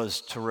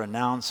 was to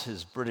renounce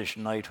his British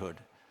knighthood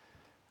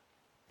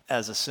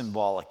as a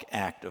symbolic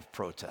act of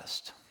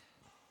protest.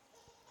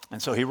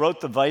 And so he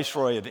wrote the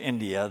Viceroy of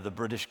India, the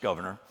British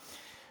governor,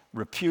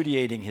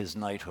 repudiating his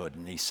knighthood.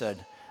 And he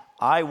said,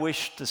 "I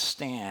wish to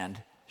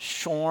stand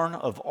shorn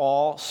of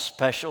all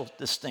special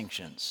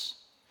distinctions,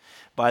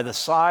 by the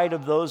side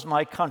of those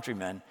my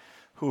countrymen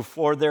who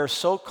for their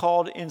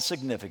so-called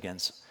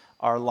insignificance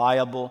are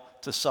liable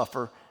to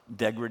suffer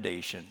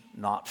degradation,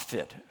 not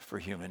fit for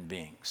human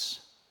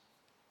beings.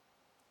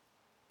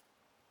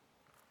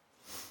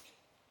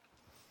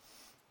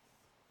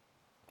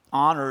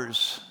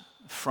 Honors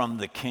from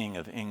the King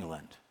of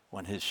England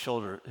when his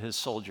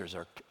soldiers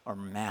are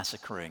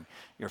massacring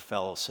your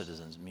fellow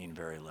citizens mean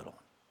very little.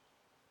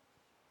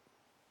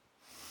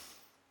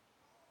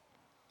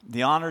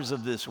 The honors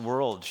of this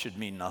world should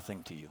mean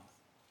nothing to you.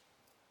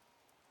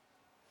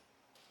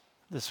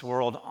 This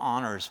world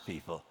honors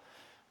people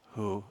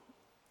who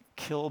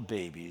kill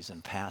babies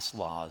and pass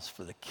laws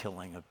for the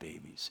killing of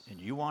babies. And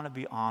you want to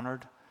be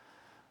honored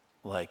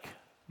like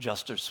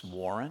Justice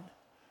Warren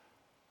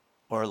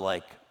or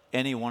like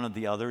any one of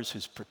the others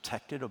who's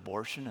protected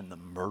abortion and the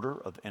murder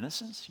of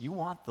innocents? You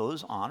want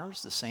those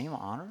honors, the same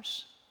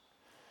honors?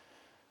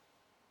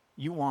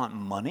 You want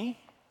money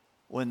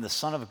when the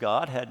Son of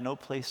God had no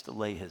place to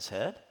lay his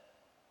head?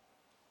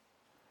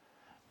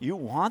 You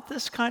want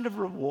this kind of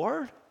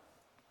reward?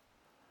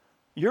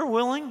 You're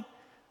willing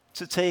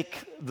to take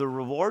the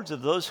rewards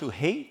of those who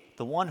hate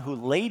the one who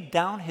laid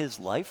down his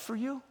life for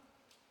you?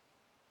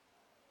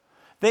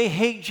 They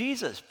hate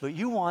Jesus, but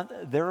you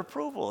want their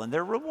approval and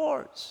their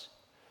rewards.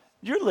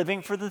 You're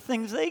living for the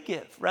things they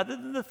give rather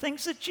than the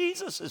things that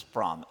Jesus has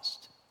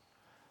promised.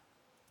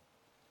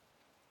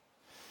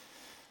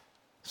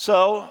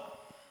 So,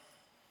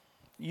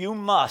 you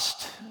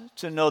must,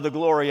 to know the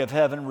glory of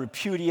heaven,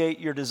 repudiate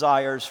your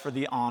desires for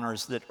the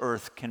honors that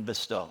earth can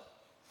bestow.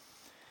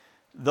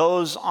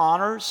 Those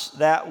honors,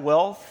 that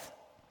wealth,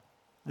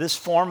 this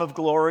form of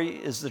glory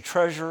is the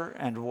treasure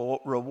and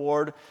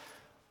reward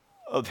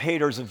of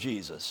haters of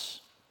Jesus,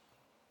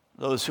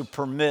 those who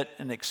permit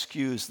and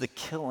excuse the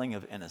killing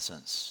of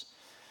innocents,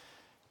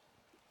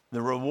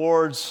 the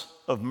rewards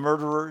of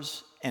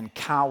murderers and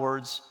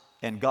cowards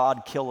and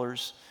God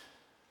killers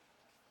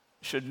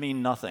should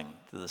mean nothing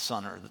to the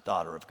son or the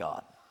daughter of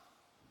God.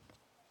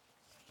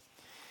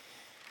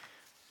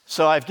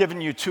 So I've given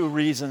you two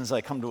reasons.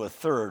 I come to a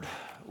third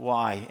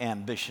why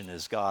ambition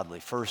is godly.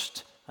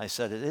 First, I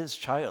said it is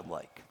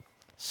childlike.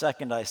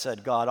 Second, I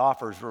said God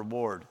offers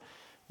reward.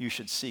 You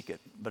should seek it.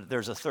 But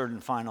there's a third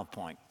and final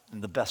point,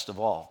 and the best of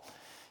all,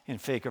 in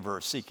favor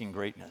of seeking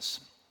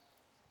greatness.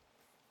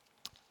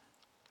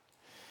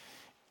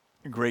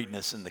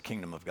 Greatness in the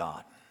kingdom of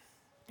God.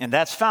 And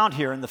that's found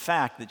here in the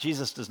fact that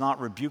Jesus does not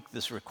rebuke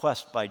this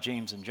request by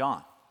James and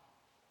John.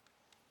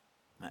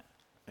 Now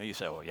you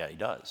say, well, yeah, he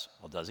does.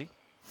 Well, does he?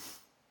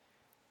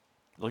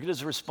 Look at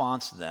his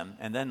response to them,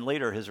 and then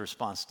later his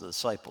response to the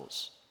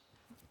disciples.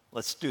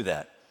 Let's do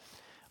that.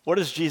 What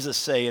does Jesus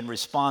say in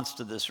response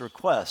to this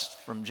request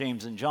from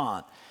James and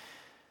John?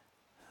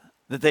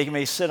 That they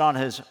may sit on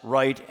his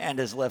right and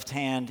his left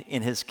hand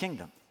in his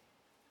kingdom.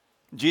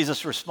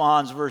 Jesus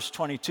responds, verse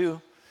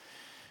 22,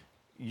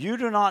 "You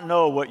do not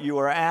know what you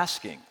are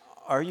asking.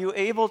 Are you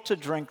able to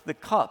drink the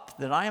cup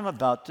that I am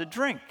about to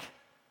drink?"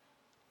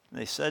 And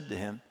they said to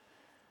him,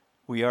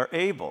 "We are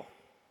able."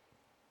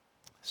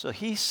 So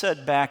he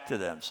said back to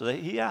them,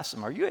 he asked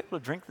them, "Are you able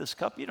to drink this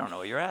cup?" You don't know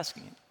what you're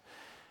asking.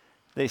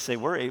 They say,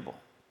 "We're able."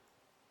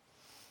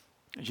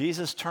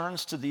 Jesus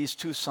turns to these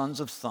two sons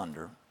of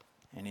thunder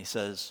and he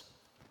says,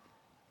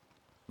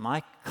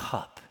 "My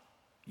cup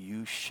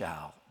you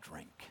shall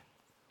drink.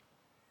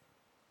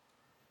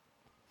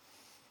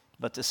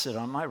 But to sit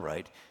on my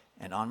right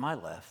and on my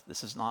left,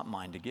 this is not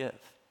mine to give,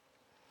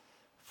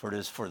 for it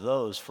is for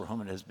those for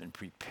whom it has been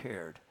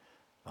prepared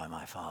by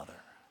my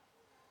Father."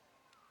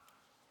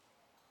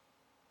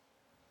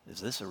 Is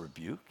this a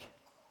rebuke?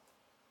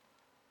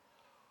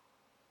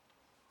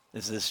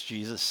 Is this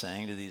Jesus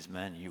saying to these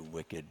men, "You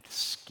wicked,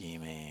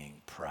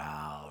 scheming,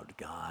 proud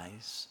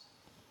guys"?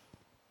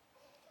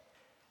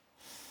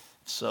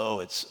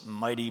 So it's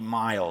mighty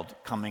mild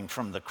coming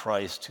from the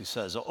Christ who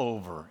says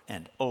over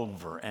and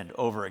over and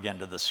over again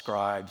to the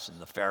scribes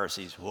and the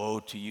Pharisees, "Woe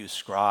to you,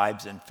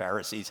 scribes and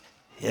Pharisees,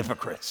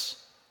 hypocrites."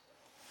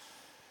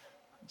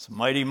 It's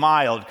mighty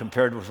mild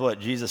compared with what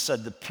Jesus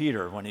said to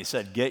Peter when he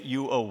said, "Get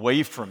you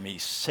away from me,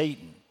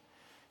 Satan.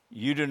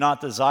 You do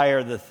not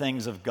desire the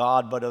things of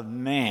God, but of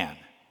man."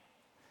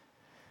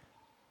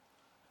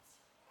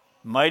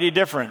 Mighty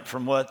different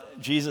from what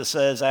Jesus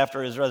says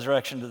after his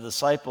resurrection to the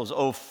disciples,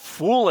 "O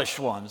foolish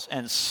ones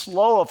and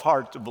slow of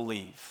heart to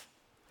believe."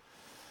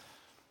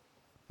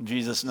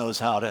 Jesus knows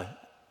how to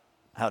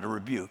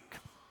rebuke.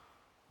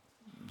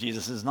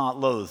 Jesus is not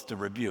loath to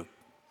rebuke.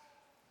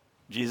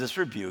 Jesus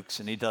rebukes,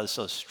 and he does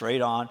so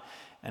straight on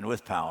and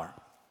with power.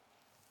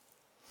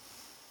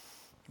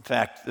 In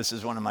fact, this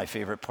is one of my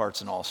favorite parts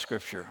in all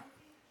Scripture.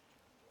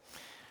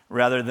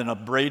 Rather than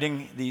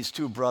upbraiding these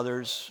two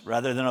brothers,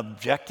 rather than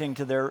objecting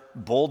to their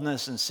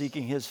boldness in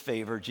seeking his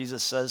favor,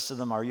 Jesus says to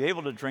them, "Are you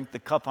able to drink the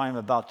cup I am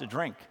about to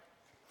drink?"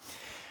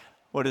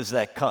 What is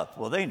that cup?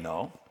 Well, they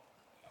know.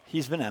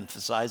 He's been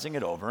emphasizing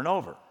it over and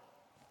over.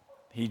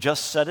 He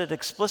just said it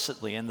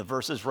explicitly in the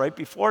verses right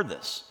before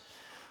this.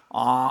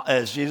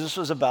 As Jesus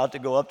was about to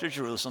go up to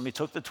Jerusalem, he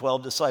took the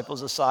 12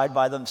 disciples aside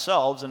by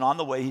themselves, and on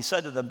the way he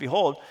said to them,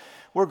 "Behold,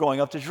 we're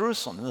going up to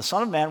Jerusalem, and the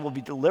Son of Man will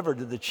be delivered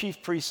to the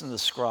chief priests and the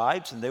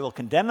scribes, and they will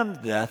condemn him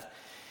to death,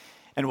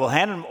 and will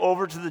hand him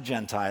over to the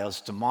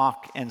Gentiles to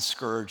mock and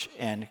scourge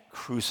and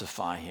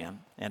crucify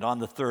him. And on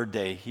the third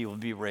day he will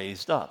be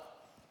raised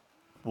up."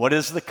 What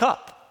is the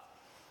cup?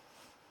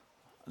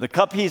 The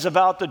cup he's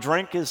about to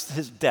drink is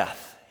his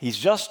death. He's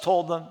just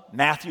told them.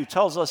 Matthew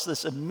tells us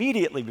this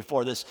immediately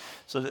before this,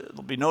 so that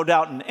there'll be no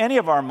doubt in any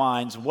of our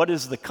minds what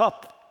is the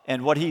cup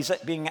and what he's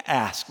being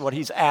asked, what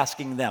he's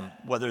asking them,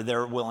 whether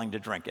they're willing to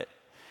drink it.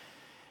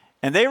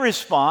 And they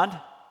respond,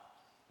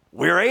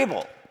 "We're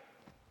able."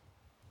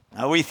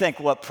 Now we think,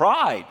 what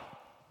pride?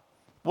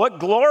 What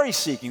glory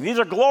seeking? These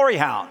are glory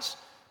hounds.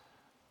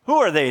 Who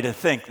are they to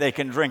think they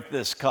can drink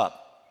this cup?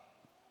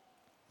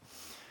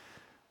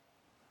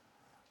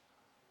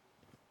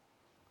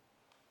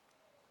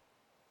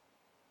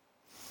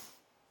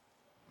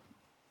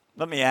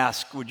 Let me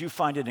ask, would you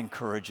find it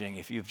encouraging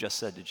if you've just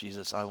said to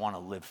Jesus, "I want to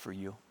live for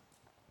you.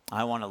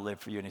 I want to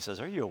live for you." And he says,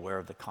 "Are you aware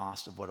of the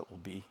cost of what it will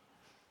be?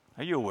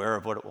 Are you aware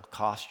of what it will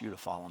cost you to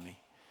follow me?"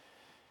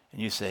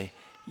 And you say,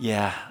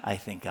 "Yeah, I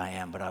think I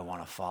am, but I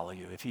want to follow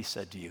you." If he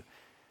said to you,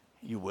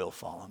 "You will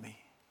follow me,"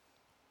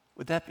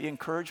 would that be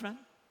encouragement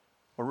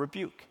or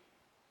rebuke?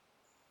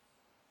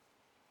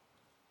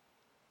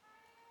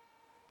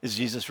 Is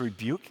Jesus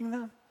rebuking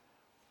them,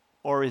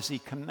 or is he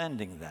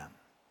commending them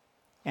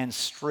and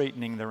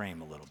straightening their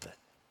aim a little bit?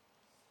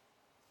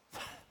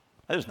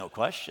 There's no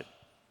question.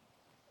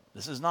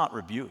 This is not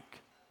rebuke.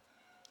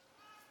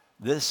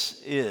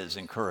 This is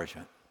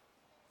encouragement.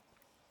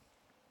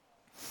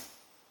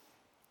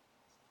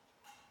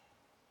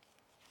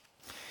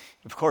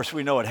 Of course,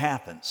 we know what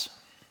happens.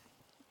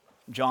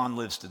 John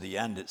lives to the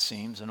end, it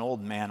seems, an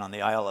old man on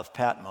the Isle of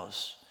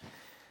Patmos.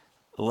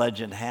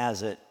 Legend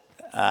has it,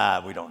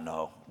 we don't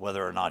know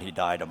whether or not he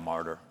died a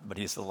martyr, but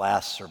he's the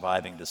last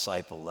surviving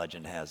disciple,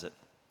 legend has it.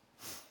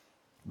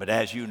 But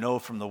as you know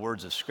from the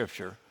words of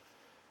Scripture,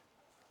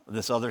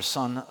 this other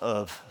son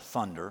of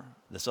thunder,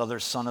 this other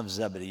son of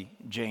Zebedee,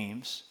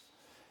 James,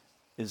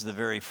 is the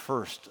very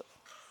first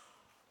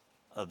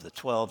of the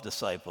 12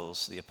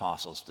 disciples, the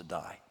apostles, to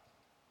die.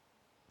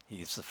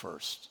 He's the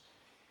first.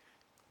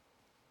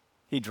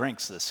 He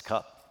drinks this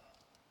cup,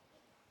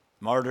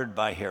 martyred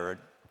by Herod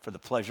for the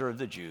pleasure of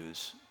the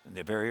Jews in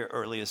the very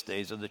earliest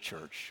days of the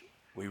church.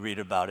 We read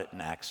about it in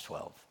Acts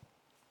 12.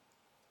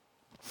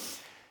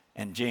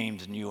 And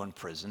James knew in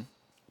prison,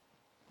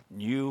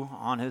 knew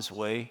on his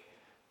way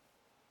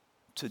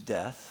to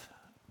death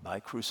by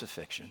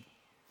crucifixion,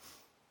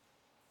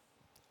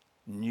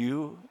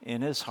 knew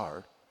in his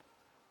heart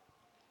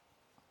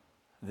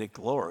that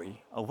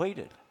glory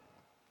awaited.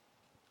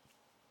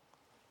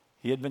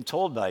 He had been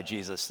told by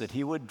Jesus that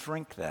he would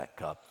drink that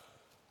cup,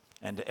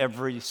 and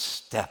every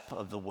step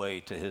of the way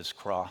to his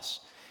cross,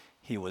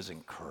 he was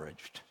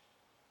encouraged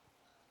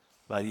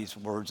by these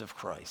words of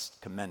Christ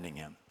commending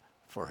him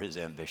for his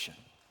ambition.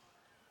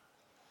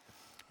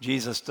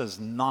 Jesus does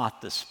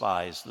not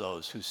despise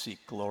those who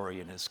seek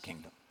glory in his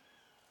kingdom.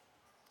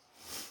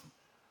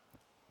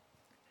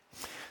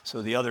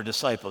 So the other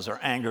disciples are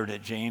angered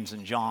at James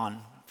and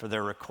John for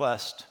their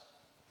request.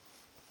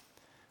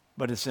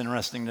 But it's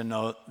interesting to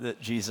note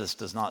that Jesus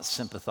does not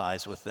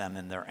sympathize with them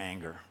in their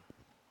anger.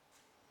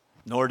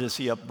 Nor does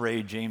he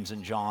upbraid James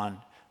and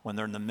John when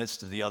they're in the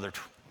midst of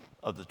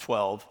the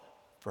 12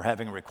 for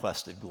having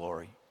requested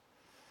glory.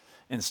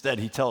 Instead,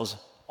 he tells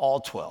all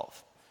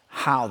 12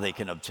 how they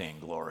can obtain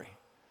glory.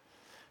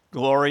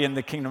 Glory in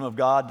the kingdom of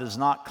God does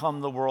not come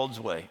the world's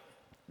way,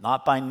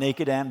 not by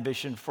naked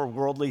ambition for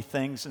worldly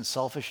things and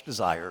selfish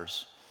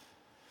desires.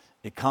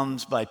 It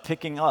comes by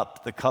picking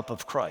up the cup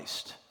of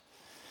Christ.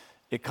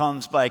 It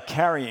comes by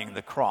carrying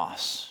the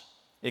cross.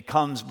 It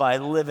comes by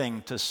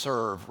living to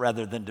serve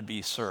rather than to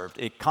be served.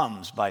 It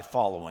comes by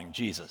following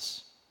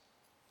Jesus.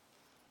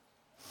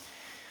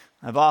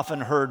 I've often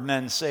heard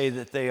men say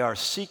that they are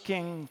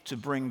seeking to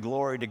bring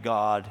glory to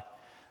God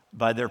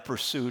by their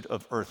pursuit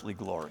of earthly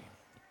glory.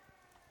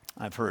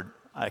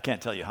 I can't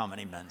tell you how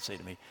many men say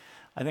to me,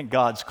 "I think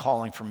God's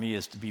calling for me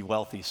is to be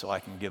wealthy so I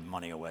can give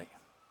money away.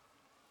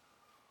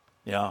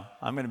 Yeah,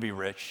 I'm going to be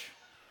rich.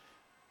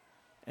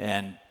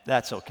 And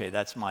that's okay,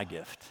 that's my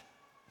gift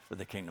for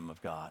the kingdom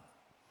of God."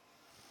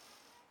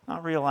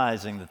 Not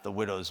realizing that the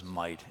widow's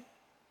mite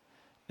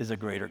is a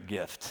greater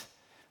gift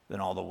than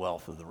all the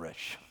wealth of the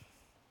rich.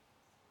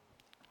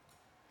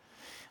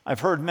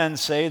 I've heard men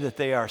say that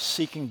they are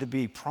seeking to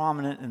be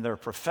prominent in their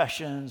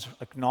professions,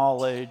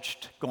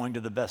 acknowledged, going to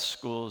the best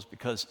schools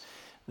because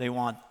they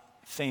want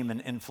fame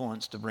and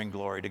influence to bring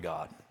glory to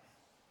God.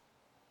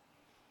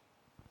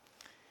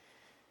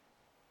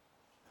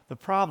 The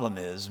problem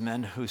is,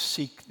 men who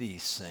seek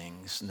these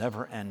things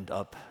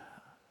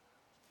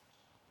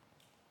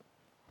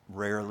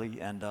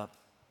rarely end up,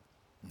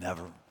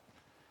 never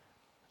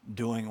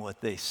doing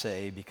what they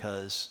say,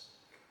 because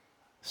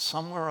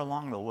somewhere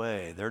along the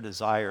way, their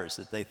desires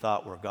that they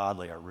thought were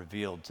godly are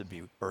revealed to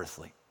be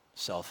earthly,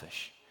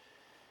 selfish,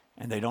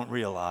 And they don't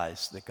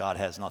realize that God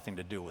has nothing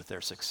to do with their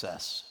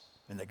success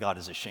and that God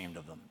is ashamed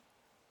of them.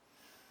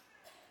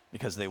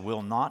 Because they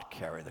will not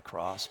carry the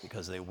cross,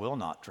 because they will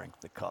not drink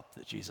the cup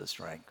that Jesus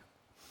drank.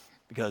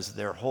 Because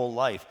their whole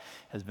life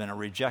has been a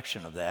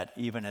rejection of that,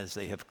 even as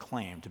they have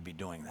claimed to be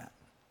doing that.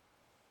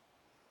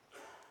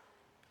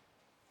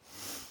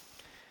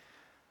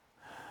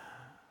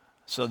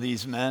 So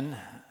these men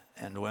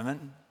and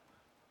women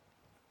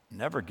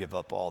never give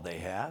up all they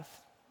have.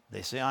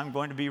 They say, I'm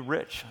going to be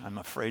rich. I'm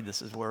afraid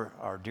this is where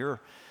our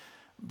dear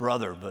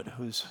brother, but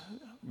who's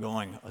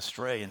going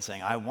astray and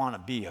saying, I want to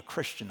be a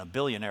Christian, a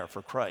billionaire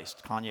for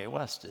Christ. Kanye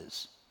West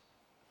is.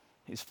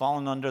 He's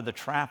fallen under the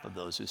trap of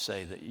those who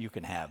say that you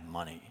can have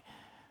money.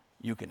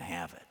 You can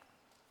have it.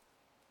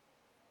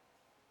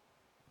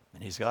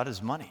 And he's got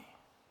his money.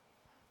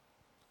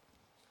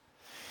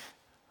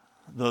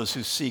 Those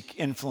who seek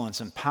influence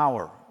and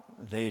power,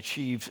 they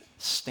achieve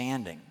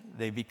standing.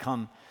 They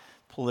become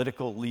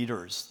political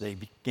leaders. They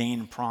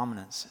gain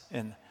prominence.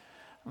 And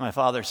my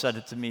father said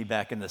it to me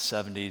back in the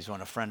 70s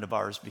when a friend of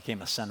ours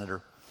became a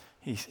senator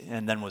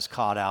and then was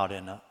caught out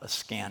in a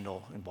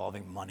scandal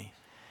involving money.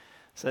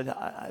 He said,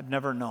 I've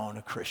never known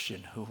a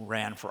Christian who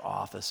ran for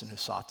office and who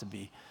sought to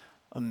be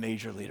a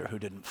major leader who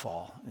didn't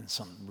fall in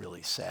some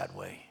really sad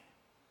way.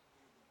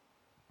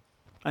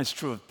 And it's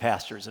true of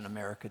pastors in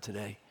America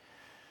today.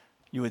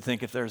 You would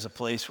think if there's a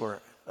place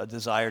where a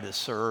desire to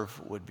serve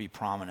would be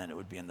prominent, it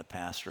would be in the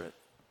pastorate.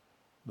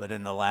 But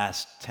in the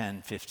last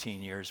 10,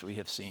 15 years, we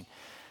have seen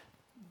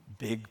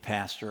big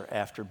pastor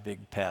after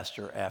big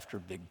pastor after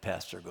big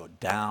pastor go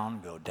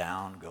down, go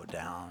down, go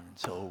down,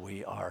 until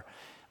we are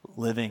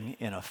living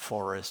in a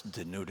forest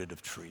denuded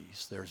of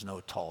trees. There's no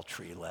tall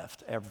tree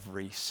left.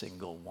 Every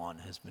single one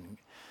has been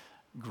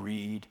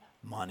greed,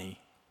 money,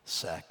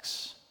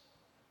 sex,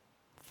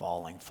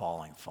 falling,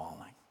 falling,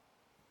 falling.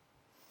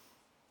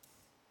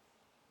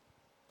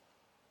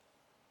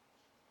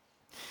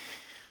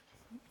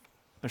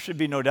 There should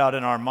be no doubt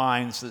in our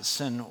minds that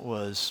sin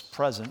was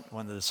present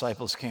when the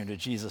disciples came to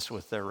Jesus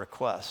with their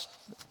request.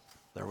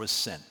 There was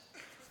sin.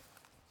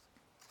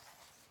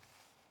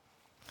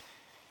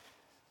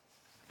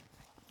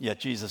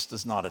 Yet Jesus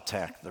does not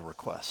attack the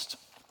request.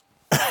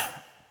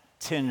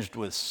 Tinged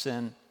with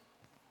sin,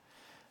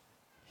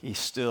 he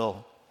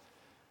still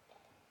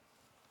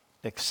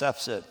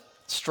accepts it,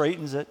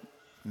 straightens it,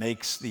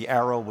 makes the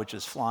arrow which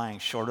is flying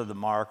short of the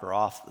mark or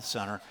off the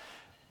center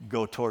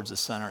go towards the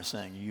center,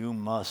 saying, you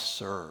must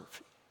serve.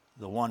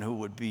 The one who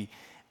would be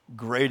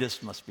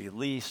greatest must be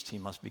least. He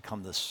must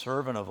become the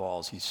servant of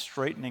all. He's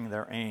straightening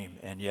their aim,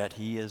 and yet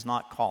he is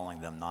not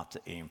calling them not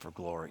to aim for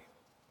glory.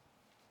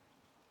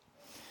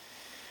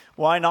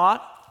 Why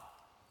not?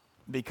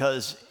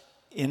 Because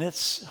in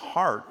its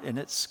heart, in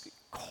its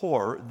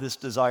core, this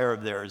desire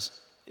of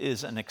theirs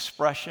is an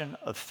expression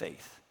of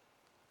faith.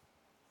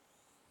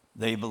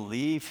 They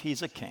believe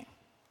he's a king.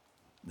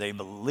 They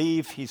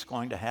believe he's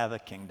going to have a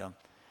kingdom.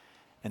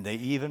 And they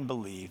even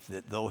believe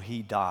that though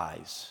he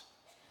dies,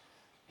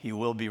 he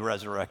will be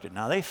resurrected.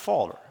 Now, they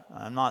falter.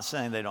 I'm not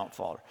saying they don't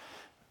falter.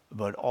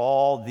 But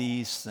all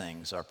these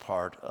things are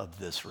part of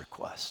this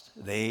request.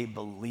 They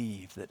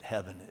believe that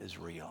heaven is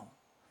real.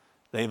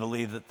 They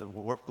believe that the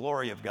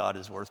glory of God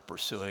is worth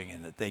pursuing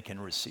and that they can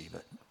receive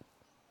it.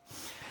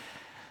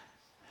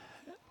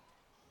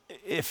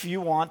 If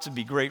you want to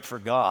be great for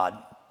God,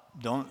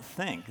 don't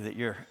think that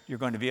you're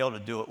going to be able to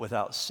do it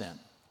without sin.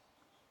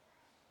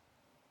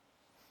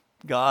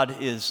 God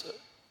is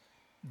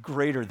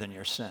greater than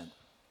your sin.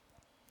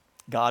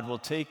 God will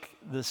take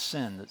the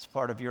sin that's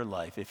part of your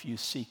life if you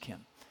seek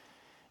him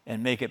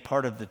and make it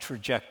part of the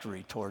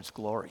trajectory towards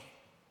glory.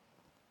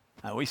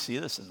 Now, we see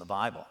this in the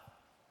Bible.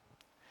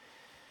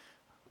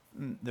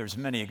 There's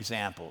many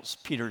examples.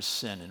 Peter's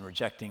sin in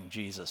rejecting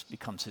Jesus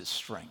becomes his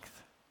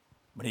strength.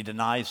 When he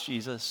denies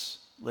Jesus,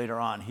 later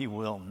on, he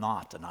will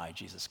not deny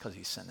Jesus because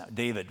he sinned.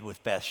 David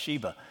with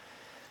Bathsheba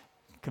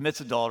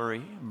commits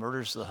adultery,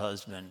 murders the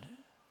husband,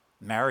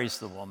 marries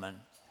the woman,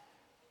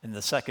 and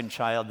the second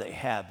child they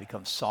have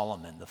becomes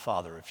Solomon, the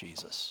father of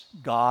Jesus.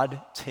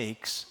 God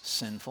takes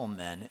sinful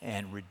men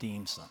and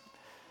redeems them.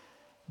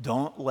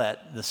 Don't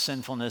let the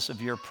sinfulness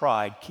of your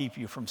pride keep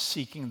you from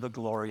seeking the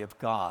glory of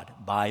God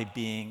by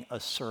being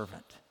a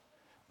servant,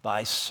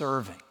 by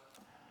serving,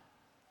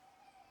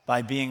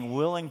 by being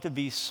willing to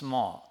be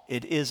small.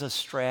 It is a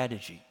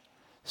strategy.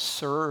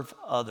 Serve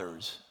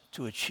others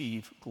to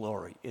achieve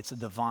glory. It's a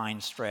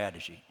divine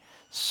strategy.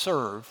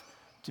 Serve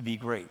to be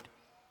great.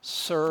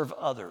 Serve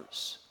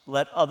others.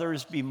 Let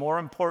others be more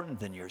important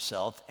than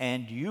yourself,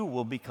 and you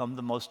will become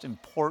the most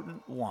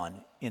important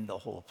one in the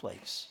whole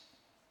place.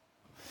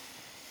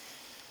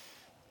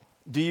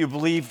 Do you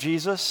believe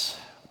Jesus?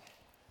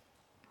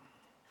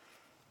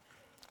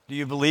 Do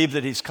you believe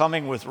that he's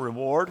coming with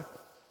reward?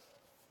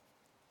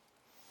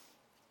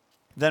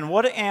 Then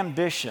what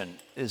ambition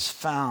is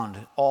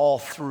found all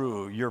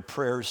through your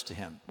prayers to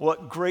him?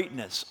 What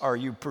greatness are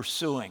you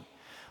pursuing?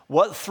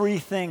 What three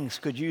things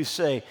could you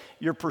say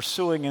you're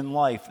pursuing in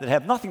life that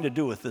have nothing to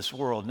do with this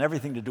world and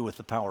everything to do with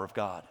the power of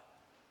God?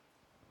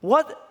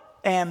 What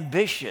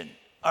ambition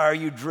are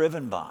you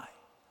driven by?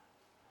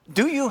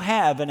 Do you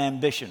have an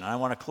ambition? I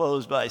want to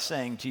close by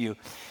saying to you,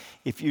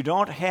 if you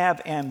don't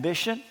have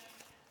ambition,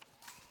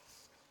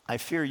 I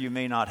fear you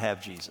may not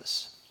have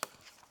Jesus.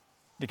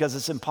 Because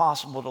it's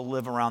impossible to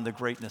live around the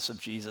greatness of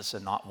Jesus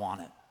and not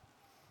want it.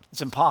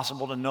 It's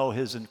impossible to know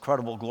his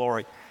incredible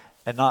glory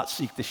and not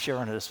seek to share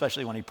in it,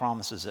 especially when he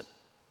promises it.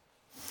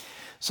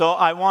 So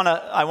I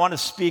want to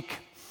speak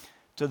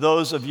to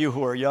those of you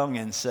who are young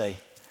and say,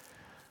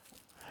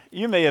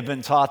 you may have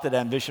been taught that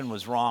ambition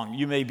was wrong.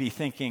 You may be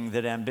thinking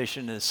that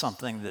ambition is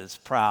something that's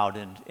proud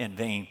and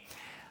vain.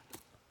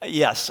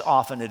 Yes,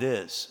 often it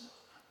is.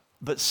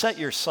 But set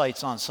your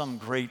sights on some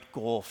great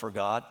goal for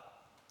God.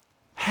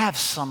 Have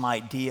some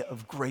idea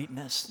of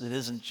greatness that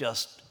isn't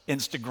just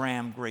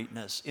Instagram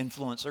greatness,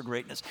 influencer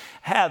greatness.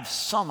 Have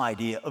some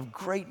idea of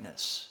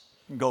greatness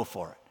and go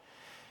for it.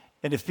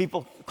 And if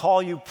people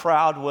call you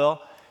proud,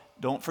 well,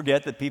 don't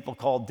forget that people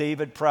called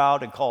David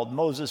proud and called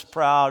Moses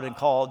proud and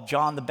called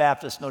John the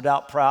Baptist, no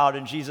doubt, proud,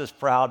 and Jesus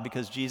proud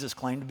because Jesus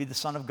claimed to be the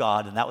Son of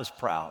God, and that was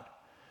proud.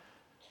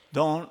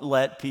 Don't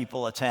let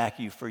people attack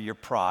you for your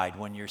pride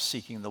when you're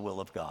seeking the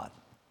will of God.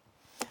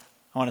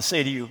 I want to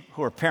say to you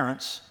who are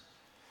parents,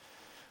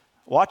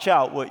 watch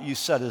out what you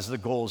set as the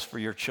goals for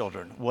your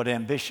children, what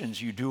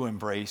ambitions you do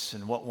embrace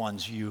and what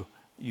ones you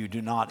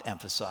do not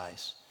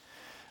emphasize.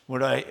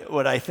 What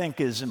I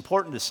think is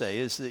important to say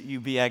is that you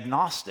be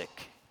agnostic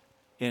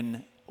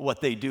in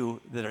what they do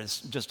that is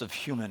just of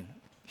human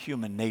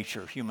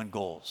nature, human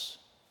goals.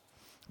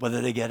 Whether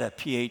they get a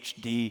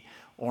PhD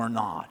or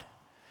not,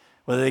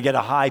 whether they get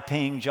a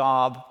high-paying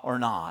job or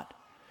not.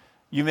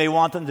 You may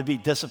want them to be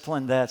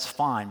disciplined, that's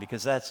fine,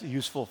 because that's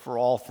useful for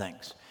all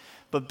things.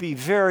 But be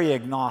very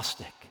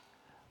agnostic.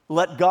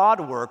 Let God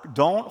work.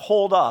 Don't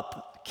hold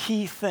up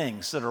key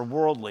things that are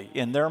worldly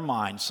in their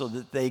minds so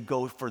that they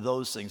go for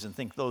those things and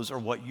think those are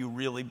what you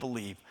really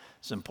believe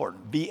is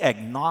important. Be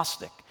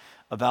agnostic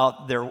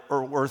about their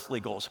earthly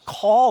goals.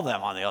 Call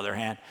them, on the other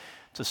hand,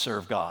 to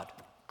serve God.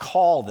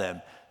 Call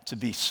them to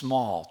be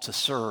small, to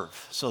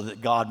serve, so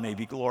that God may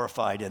be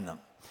glorified in them.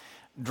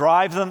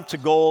 Drive them to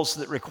goals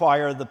that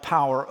require the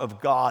power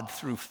of God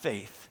through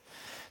faith.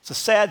 It's a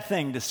sad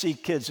thing to see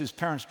kids whose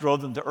parents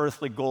drove them to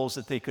earthly goals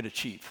that they could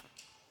achieve.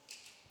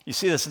 You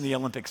see this in the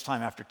Olympics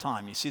time after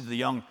time. You see the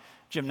young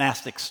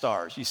gymnastics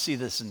stars. You see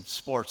this in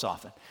sports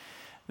often.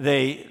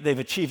 They've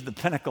achieved the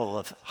pinnacle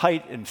of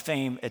height and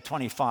fame at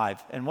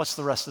 25, and what's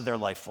the rest of their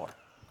life for?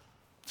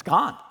 It's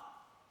gone.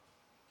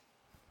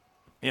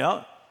 You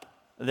know,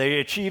 they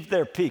achieved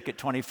their peak at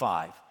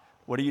 25.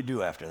 What do you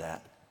do after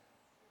that?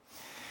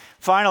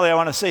 Finally, I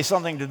want to say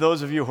something to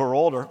those of you who are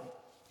older.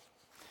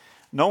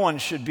 No one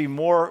should be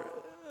more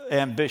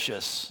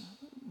ambitious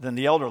than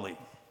the elderly.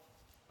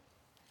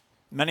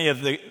 Many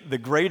of the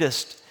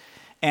greatest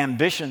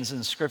ambitions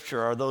in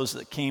Scripture are those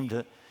that came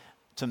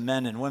to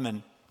men and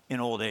women in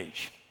old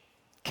age.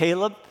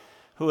 Caleb,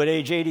 who at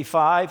age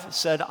 85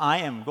 said, I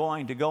am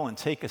going to go and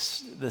take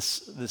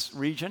this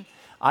region.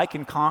 I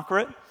can conquer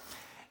it.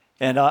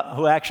 And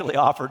who actually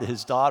offered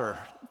his daughter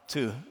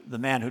to the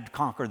man who'd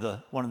conquered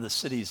one of the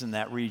cities in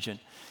that region.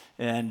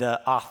 And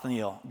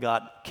Othniel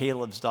got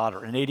Caleb's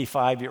daughter, an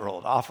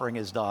 85-year-old, offering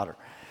his daughter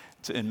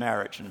in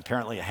marriage, and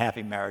apparently a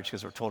happy marriage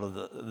because we're told of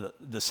the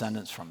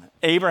descendants from it.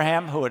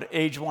 Abraham, who at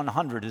age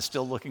 100 is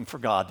still looking for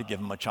God to give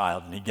him a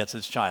child, and he gets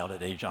his child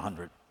at age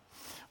 100.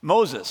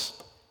 Moses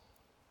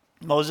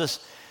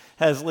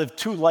has lived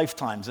 2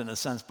 lifetimes, in a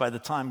sense, by the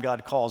time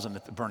God calls him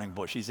at the burning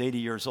bush. He's 80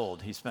 years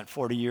old. He spent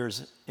 40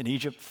 years in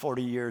Egypt,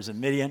 40 years in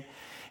Midian,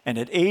 and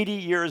at 80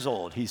 years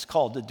old, he's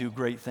called to do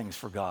great things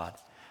for God.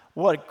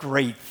 What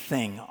great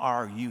thing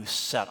are you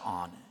set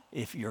on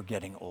if you're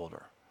getting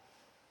older?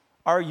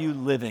 Are you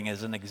living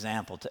as an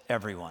example to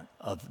everyone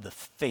of the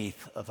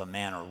faith of a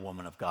man or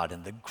woman of God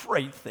and the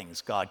great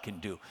things God can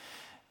do?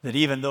 That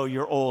even though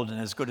you're old and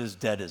as good as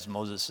dead as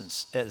Moses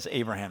and as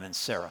Abraham and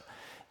Sarah,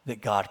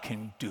 that God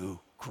can do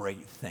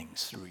great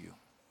things through you.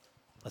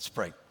 Let's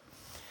pray.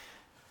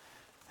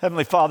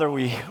 Heavenly Father,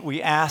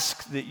 we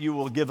ask that you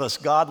will give us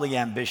godly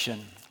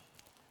ambition,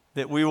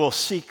 that we will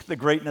seek the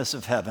greatness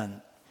of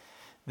heaven,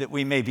 that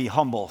we may be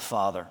humble,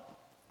 Father,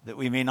 that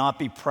we may not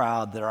be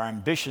proud, that our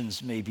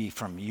ambitions may be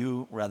from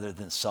you rather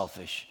than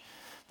selfish.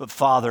 But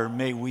Father,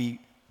 may we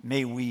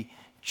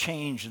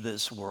change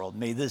this world.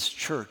 May this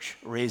church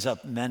raise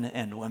up men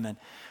and women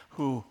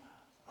who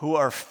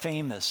are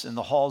famous in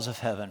the halls of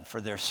heaven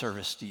for their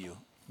service to you.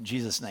 In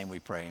Jesus' name we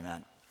pray,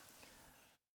 amen.